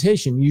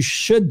documentation, you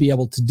should be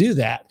able to do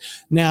that.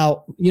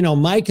 Now,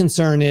 my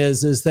concern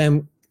is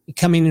them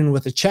coming in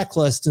with a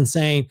checklist and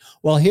saying,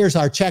 well, here's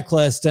our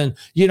checklist and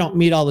you don't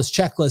meet all this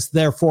checklist,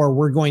 therefore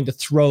we're going to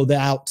throw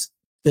out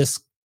this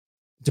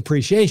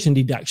depreciation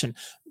deduction.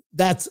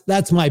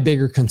 That's my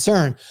bigger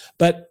concern.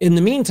 But in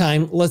the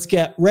meantime, let's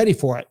get ready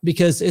for it,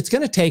 because it's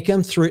going to take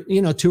them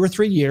 2 or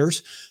 3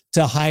 years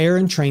to hire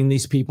and train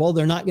these people.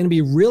 They're not going to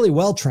be really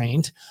well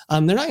trained.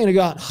 They're not going to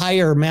go out and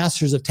hire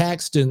masters of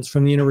tax students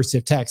from the University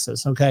of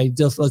Texas. Okay,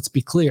 just let's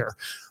be clear,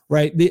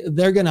 right?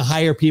 They're going to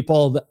hire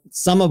people,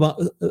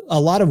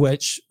 a lot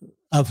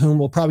of whom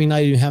will probably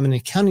not even have an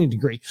accounting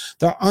degree.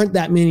 There aren't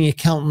that many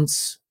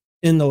accountants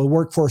in the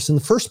workforce in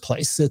the first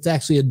place. It's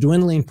actually a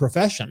dwindling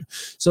profession.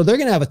 So they're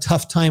going to have a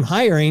tough time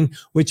hiring,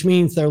 which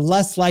means they're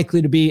less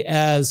likely to be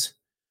as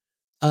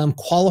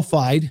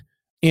qualified,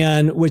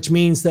 and which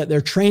means that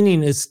their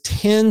training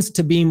tends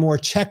to be more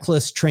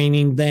checklist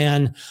training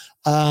than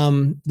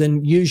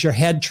use your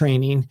head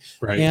training.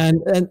 Right. And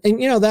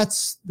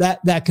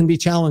that can be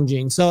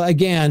challenging. So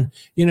again,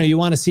 you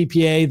want a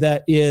CPA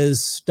that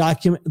is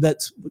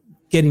that's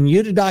getting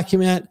you to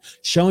document,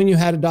 showing you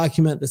how to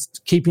document,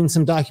 keeping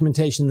some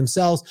documentation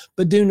themselves.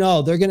 But do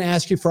know they're going to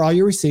ask you for all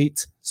your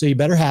receipts, so you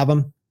better have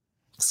them.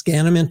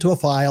 Scan them into a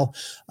file.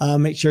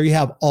 Make sure you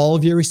have all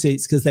of your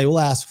receipts because they will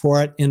ask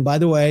for it. And by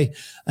the way,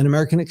 an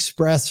American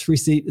Express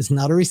receipt is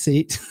not a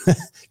receipt.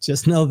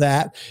 Just know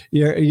that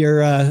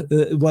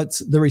what's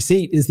the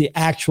receipt is the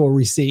actual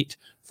receipt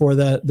for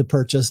the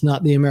purchase,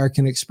 not the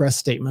American Express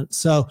statement.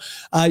 So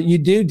you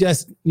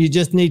just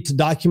need to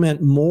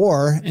document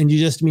more, and you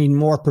just mean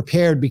more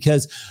prepared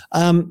because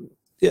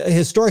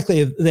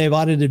historically they've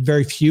audited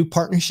very few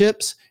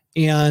partnerships.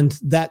 And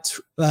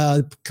that's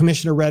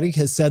Commissioner Reddick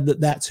has said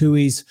that's who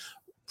he's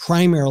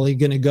primarily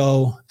going to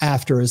go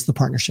after is the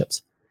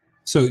partnerships.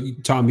 So,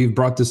 Tom, you've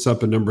brought this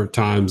up a number of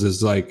times,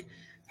 is like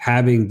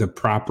having the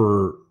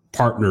proper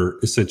partner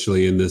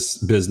essentially in this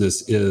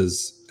business.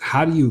 Is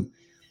how do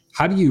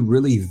you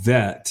really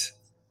vet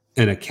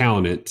an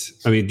accountant?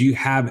 I mean, do you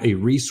have a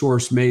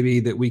resource maybe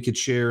that we could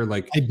share?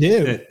 Like, I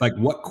do. Like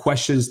what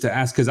questions to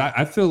ask? Because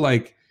I feel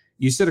like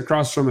you sit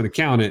across from an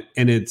accountant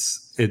and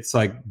it's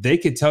like they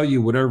could tell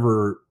you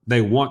whatever they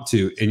want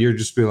to, and you're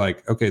just be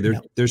like, okay,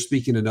 they're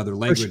speaking another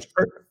language.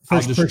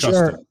 For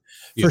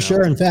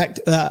sure. In fact,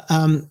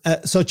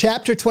 so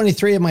chapter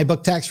 23 of my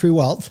book, Tax Free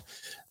Wealth,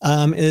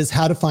 is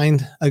how to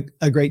find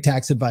a great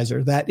tax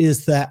advisor. That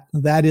is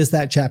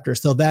that chapter.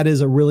 So that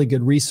is a really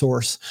good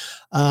resource.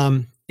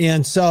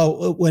 And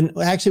so when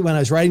I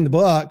was writing the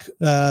book,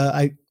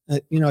 I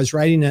was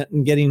writing it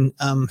and getting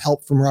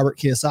help from Robert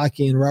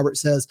Kiyosaki, and Robert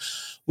says,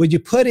 would you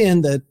put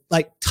in the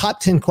top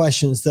 10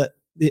 questions that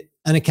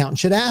an accountant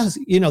should ask,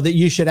 that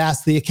you should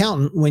ask the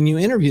accountant when you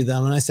interview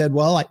them? And I said,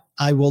 well,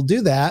 I will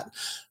do that.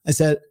 I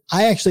said,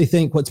 I actually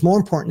think what's more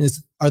important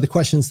are the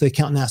questions the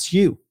accountant asks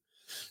you.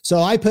 So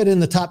I put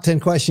in the top 10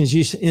 questions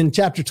in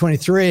chapter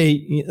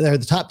 23, there are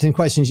the top 10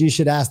 questions you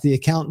should ask the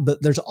accountant,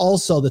 but there's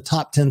also the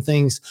top 10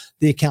 things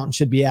the accountant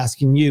should be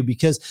asking you,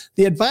 because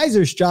the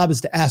advisor's job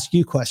is to ask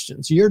you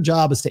questions. Your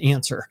job is to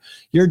answer.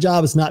 Your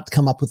job is not to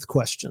come up with the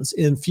questions.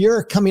 If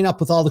you're coming up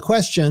with all the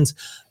questions,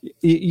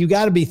 you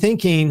got to be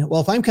thinking,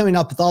 well, if I'm coming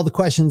up with all the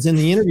questions in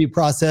the interview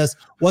process,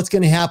 what's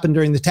going to happen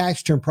during the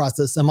tax return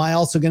process? Am I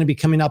also going to be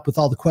coming up with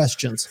all the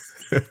questions?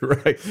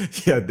 Right.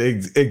 Yeah,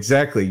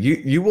 exactly.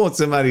 You want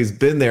somebody who's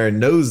been there and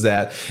knows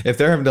that. If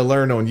they're having to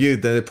learn on you,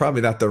 then they're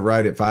probably not the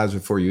right advisor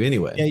for you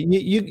anyway. Yeah,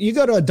 you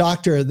go to a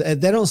doctor,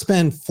 they don't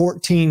spend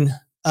 14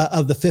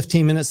 of the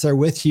 15 minutes they're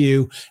with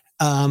you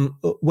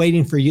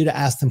waiting for you to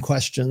ask them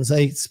questions.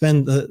 They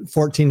spend the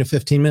 14 to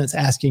 15 minutes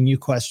asking you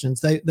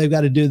questions. They've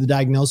got to do the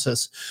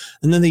diagnosis.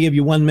 And then they give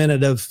you 1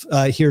 minute of,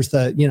 here's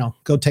the,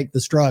 go take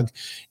this drug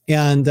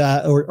and,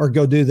 or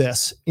go do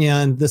this.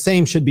 And the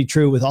same should be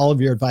true with all of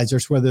your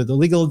advisors, whether the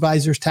legal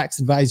advisors, tax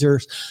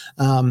advisors,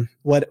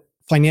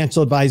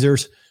 financial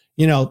advisors,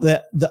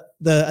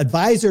 the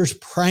advisor's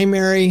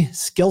primary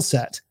skill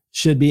set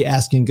should be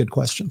asking good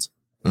questions.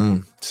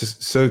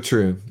 So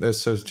true. That's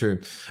so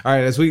true. All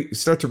right. As we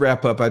start to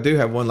wrap up, I do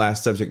have one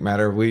last subject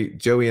matter.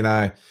 Joey and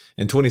I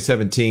in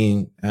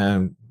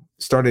 2017,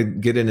 started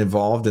getting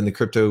involved in the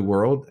crypto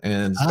world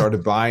and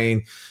started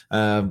buying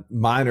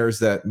miners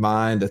that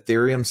mined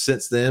Ethereum.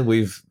 Since then,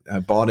 we've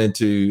bought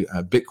into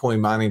Bitcoin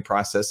mining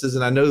processes.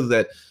 And I know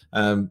that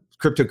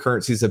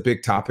cryptocurrency is a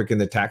big topic in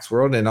the tax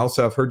world. And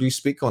also I've heard you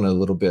speak on it a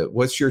little bit.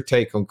 What's your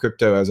take on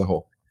crypto as a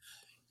whole?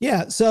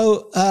 Yeah.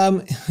 So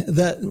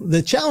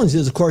the challenge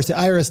is, of course, the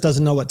IRS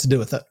doesn't know what to do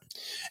with it.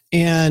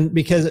 And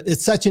because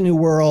it's such a new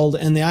world,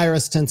 and the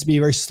IRS tends to be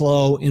very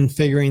slow in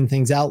figuring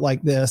things out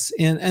like this.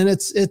 And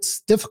it's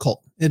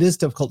difficult. It is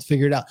difficult to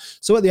figure it out.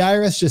 So what the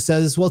IRS just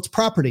says is, well, it's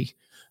property.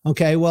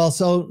 Okay. Well,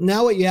 so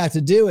now what you have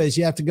to do is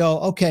you have to go,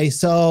 okay,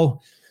 so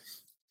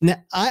now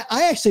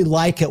I actually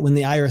like it when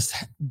the IRS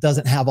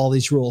doesn't have all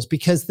these rules,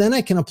 because then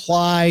I can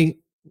apply,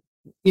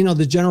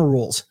 the general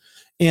rules.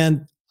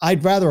 And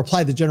I'd rather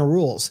apply the general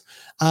rules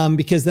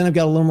because then I've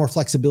got a little more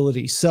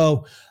flexibility.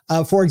 So,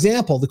 for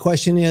example, the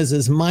question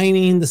is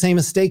mining the same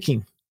as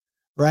staking,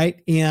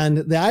 right? And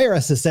the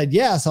IRS has said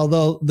yes,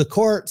 although the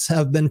courts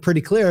have been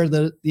pretty clear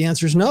that the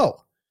answer is no,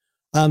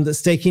 that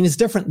staking is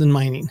different than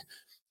mining.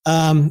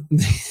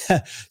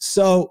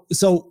 So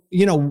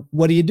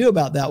what do you do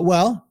about that?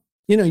 Well,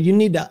 you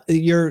need to,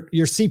 your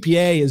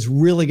CPA is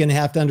really going to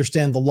have to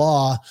understand the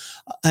law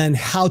and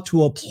how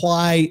to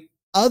apply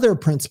other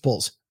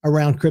principles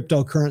around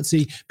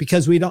cryptocurrency,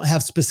 because we don't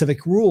have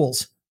specific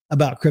rules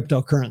about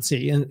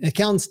cryptocurrency, and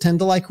accountants tend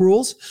to like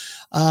rules.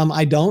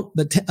 I don't,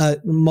 but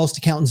most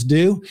accountants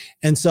do.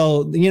 And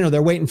so,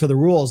 they're waiting for the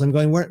rules. I'm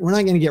going, we're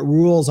not going to get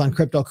rules on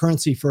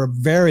cryptocurrency for a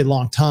very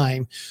long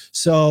time.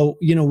 So,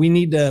 we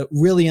need to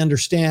really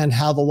understand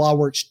how the law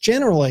works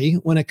generally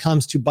when it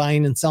comes to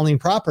buying and selling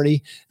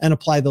property and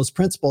apply those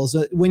principles.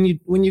 When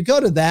you go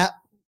to that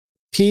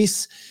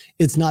piece,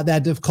 it's not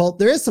that difficult.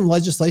 There is some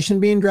legislation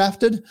being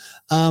drafted,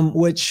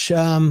 which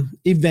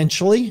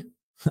eventually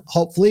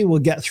hopefully we'll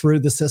get through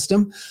the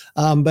system.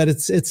 But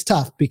it's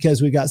tough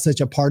because we got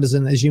such a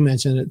partisan, as you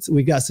mentioned,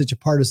 we got such a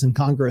partisan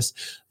Congress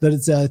that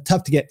it's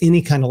tough to get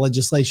any kind of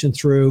legislation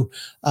through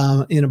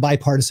in a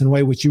bipartisan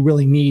way, which you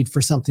really need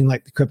for something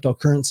like the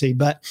cryptocurrency.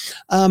 But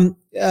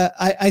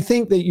I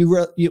think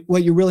that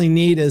what you really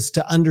need is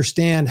to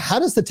understand, how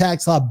does the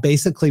tax law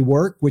basically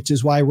work, which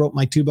is why I wrote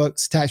my 2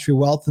 books, Tax-Free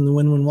Wealth and the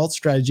Win-Win Wealth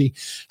Strategy.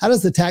 How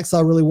does the tax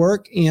law really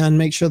work, and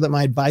make sure that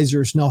my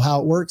advisors know how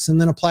it works, and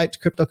then apply it to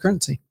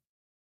cryptocurrency.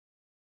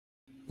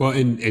 Well,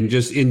 and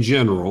just in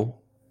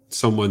general,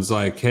 someone's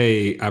like,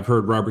 hey, I've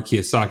heard Robert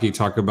Kiyosaki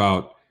talk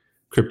about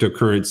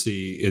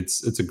cryptocurrency.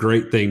 It's a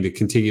great thing to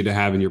continue to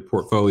have in your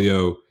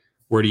portfolio.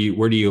 Where do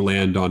you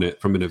land on it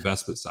from an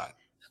investment side?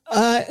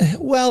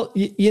 Well,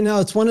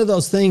 it's one of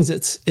those things.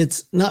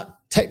 It's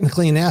not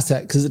technically an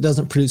asset because it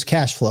doesn't produce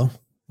cash flow,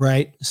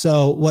 right?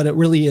 So what it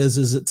really is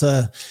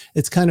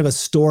it's kind of a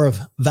store of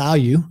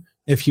value,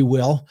 if you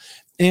will.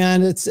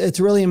 And it's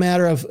really a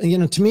matter of,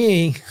 to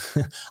me,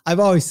 I've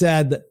always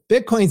said that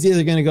Bitcoin's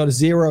either going to go to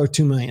 0 or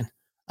 2 million.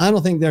 I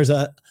don't think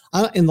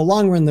in the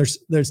long run,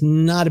 there's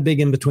not a big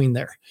in between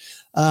there.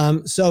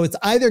 So it's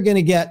either going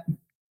to get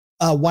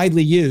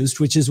widely used,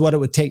 which is what it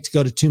would take to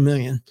go to 2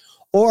 million,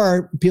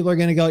 or people are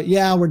going to go,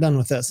 yeah, we're done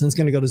with this, and it's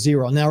going to go to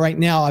 0. Now, right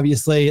now,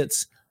 obviously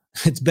it's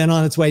been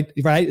on its way,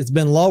 right? It's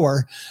been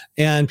lower,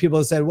 and people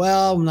have said,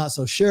 well, I'm not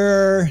so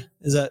sure.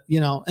 Is it,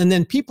 and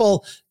then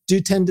people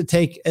do tend to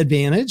take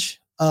advantage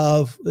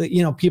of,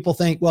 people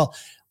think, well,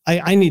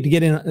 I need to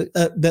get in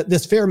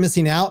this fear of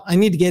missing out. I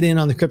need to get in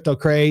on the crypto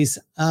craze.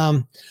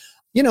 I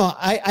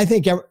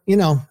think,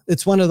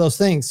 it's one of those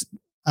things.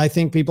 I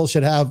think people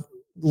should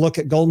look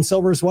at gold and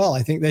silver as well.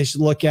 I think they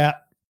should look at,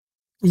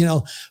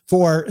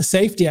 for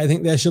safety, I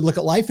think they should look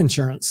at life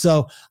insurance.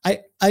 So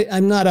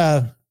I'm not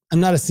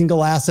a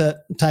single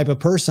asset type of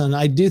person.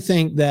 I do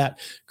think that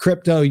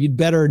crypto, you'd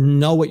better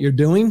know what you're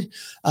doing.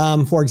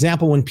 For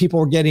example, when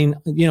people were getting,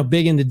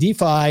 big into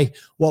DeFi,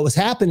 what was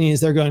happening is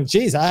they're going,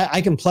 geez,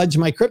 I can pledge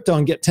my crypto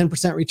and get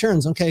 10%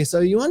 returns. Okay. So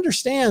you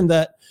understand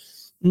that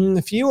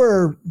if you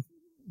were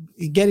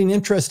getting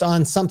interest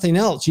on something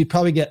else, you'd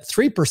probably get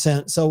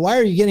 3%. So why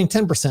are you getting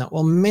 10%?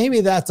 Well,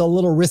 maybe that's a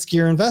little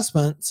riskier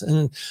investments.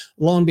 And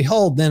lo and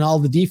behold, then all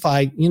the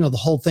DeFi, the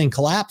whole thing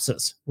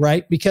collapses,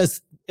 right?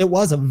 Because it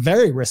was a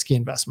very risky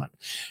investment,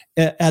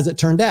 as it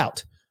turned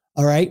out.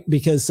 All right,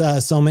 because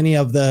so many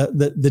of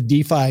the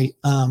DeFi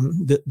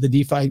the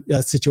DeFi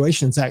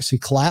situations actually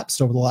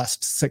collapsed over the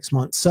last 6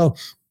 months. So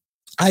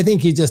I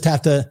think you just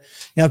have to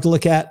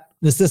look at,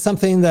 is this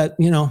something that,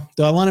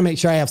 do I want to make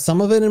sure I have some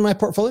of it in my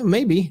portfolio?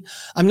 Maybe.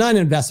 I'm not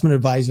an investment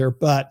advisor,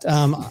 but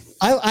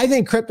I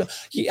think crypto.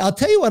 I'll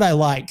tell you what I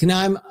like.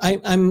 Now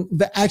I'm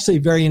actually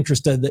very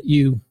interested that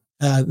you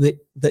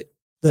that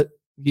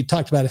you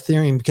talked about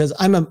Ethereum, because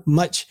I'm a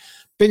much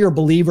bigger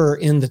believer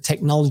in the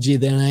technology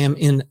than I am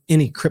in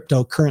any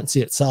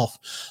cryptocurrency itself.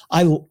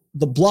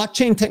 The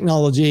blockchain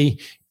technology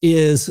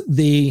is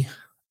the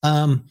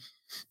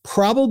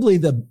probably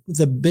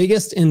the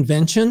biggest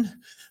invention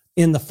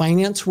in the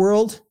finance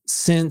world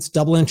since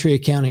double entry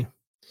accounting.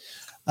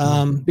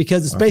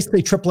 Because it's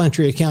basically triple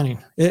entry accounting.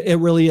 It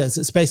really is.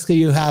 It's basically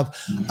you have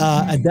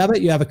a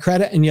debit, you have a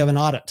credit, and you have an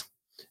audit.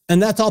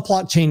 And that's all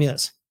blockchain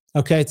is.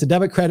 Okay. It's a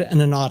debit, credit,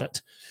 and an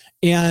audit.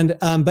 And,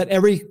 but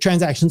every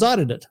transaction's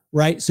audited,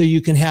 right? So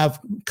you can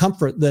have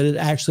comfort that it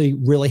actually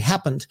really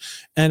happened.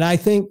 And I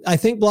think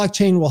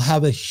blockchain will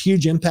have a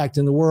huge impact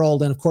in the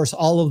world. And of course,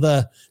 all of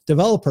the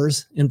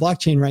developers in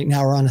blockchain right now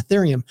are on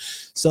Ethereum.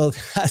 So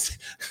that's,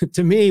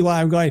 to me,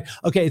 why I'm going,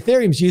 okay,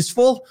 Ethereum's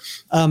useful.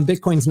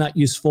 Bitcoin's not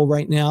useful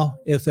right now.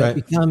 If it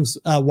becomes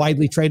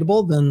widely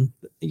tradable, then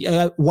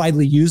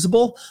widely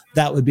usable,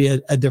 that would be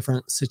a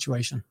different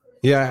situation.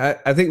 Yeah,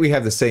 I think we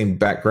have the same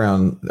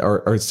background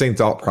or same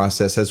thought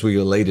process as we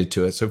related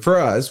to it. So for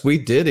us, we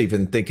did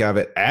even think of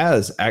it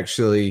as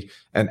actually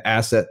an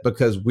asset,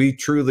 because we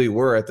truly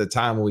were, at the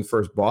time when we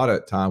first bought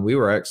it, Tom, we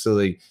were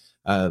actually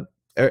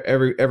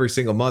every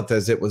single month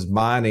as it was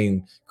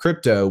mining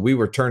crypto, we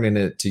were turning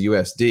it to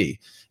USD.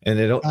 And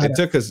it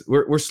took us,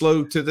 we're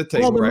slow to the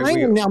table, well,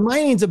 right?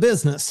 Mining's a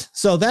business.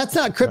 So that's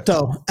not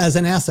crypto as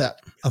an asset.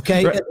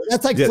 Okay. Right.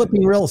 That's like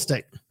flipping real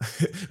estate.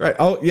 Right.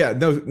 Oh yeah,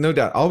 no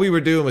doubt. All we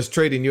were doing was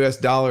trading US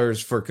dollars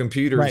for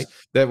computers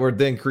that were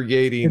then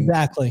creating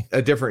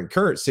a different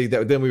currency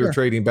that then we were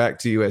trading back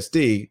to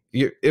USD.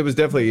 It was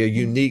definitely a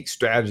unique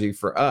strategy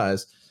for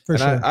us.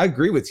 I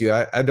agree with you.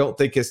 I don't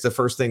think it's the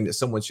first thing that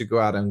someone should go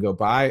out and go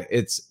buy.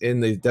 It's in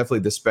definitely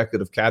the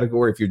speculative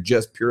category. If you're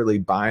just purely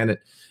buying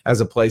it as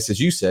a place, as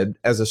you said,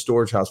 as a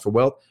storage house for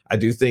wealth, I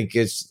do think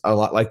it's a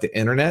lot like the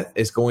internet.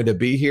 It's going to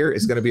be here.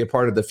 It's going to be a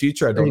part of the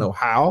future. I don't know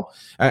how.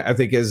 I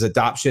think as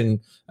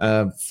adoption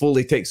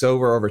fully takes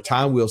over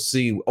time, we'll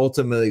see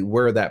ultimately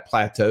where that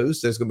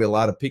plateaus. There's going to be a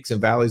lot of peaks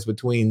and valleys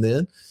between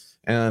then.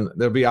 And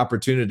there'll be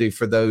opportunity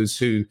for those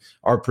who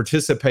are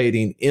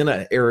participating in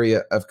an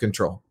area of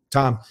control.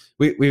 Tom,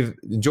 we've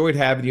enjoyed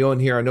having you on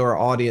here. I know our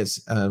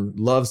audience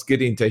loves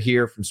getting to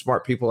hear from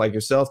smart people like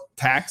yourself.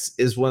 Tax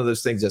is one of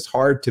those things that's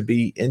hard to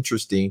be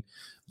interesting,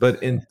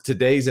 But in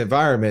today's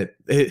environment,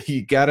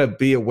 you got to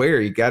be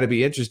aware, you got to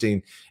be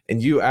interesting,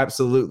 and you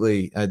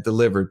absolutely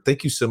delivered.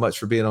 Thank you so much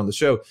for being on the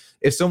show.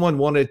 If someone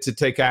wanted to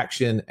take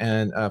action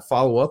and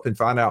follow up and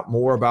find out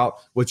more about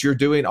what you're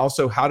doing,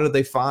 also, how do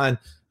they find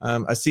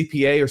a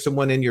CPA or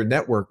someone in your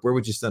network? Where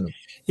would you send them?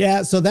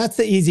 Yeah, so that's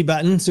the easy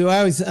button. So I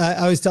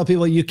always tell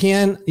people you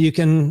can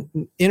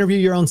interview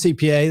your own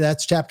CPA.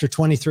 That's chapter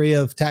 23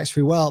 of Tax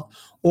Free Wealth.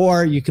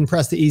 Or you can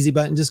press the easy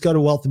button, just go to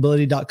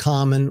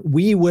wealthability.com, and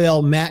we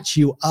will match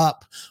you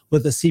up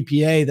with a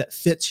CPA that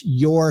fits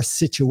your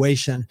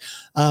situation.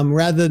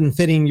 Rather than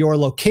fitting your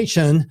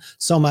location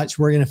so much,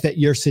 we're going to fit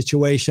your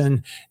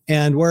situation.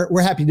 And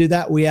we're happy to do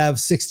that. We have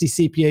 60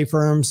 CPA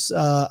firms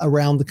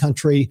around the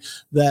country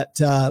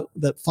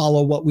that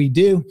follow what we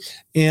do.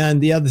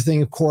 And the other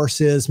thing, of course,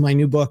 is my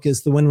new book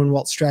is The Win-Win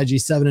Wealth Strategy,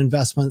 7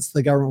 Investments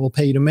the Government Will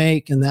Pay You to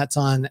Make. And that's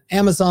on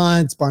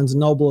Amazon. It's Barnes &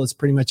 Noble. It's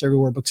pretty much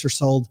everywhere books are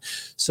sold.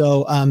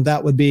 So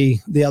that would be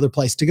the other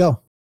place to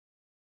go.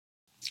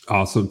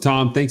 Awesome.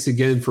 Tom, thanks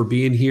again for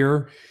being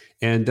here.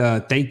 And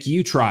thank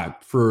you, Tribe,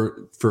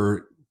 for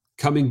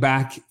coming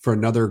back for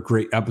another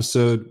great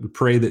episode. We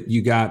pray that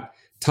you got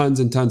tons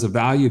and tons of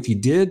value. If you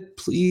did,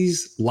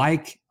 please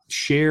like,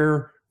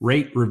 share,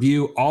 rate,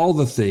 review, all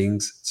the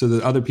things so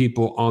that other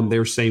people on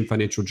their same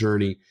financial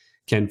journey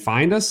can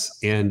find us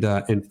and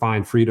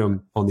find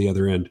freedom on the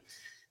other end.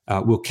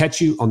 We'll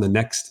catch you on the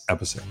next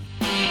episode.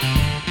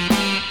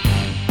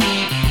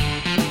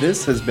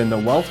 This has been the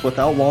Wealth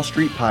Without Wall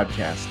Street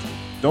podcast.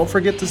 Don't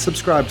forget to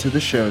subscribe to the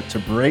show to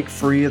break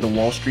free of the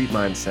Wall Street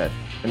mindset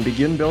and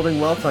begin building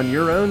wealth on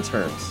your own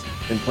terms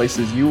in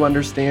places you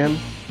understand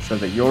so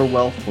that your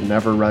wealth will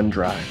never run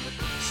dry.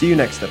 See you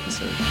next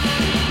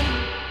episode.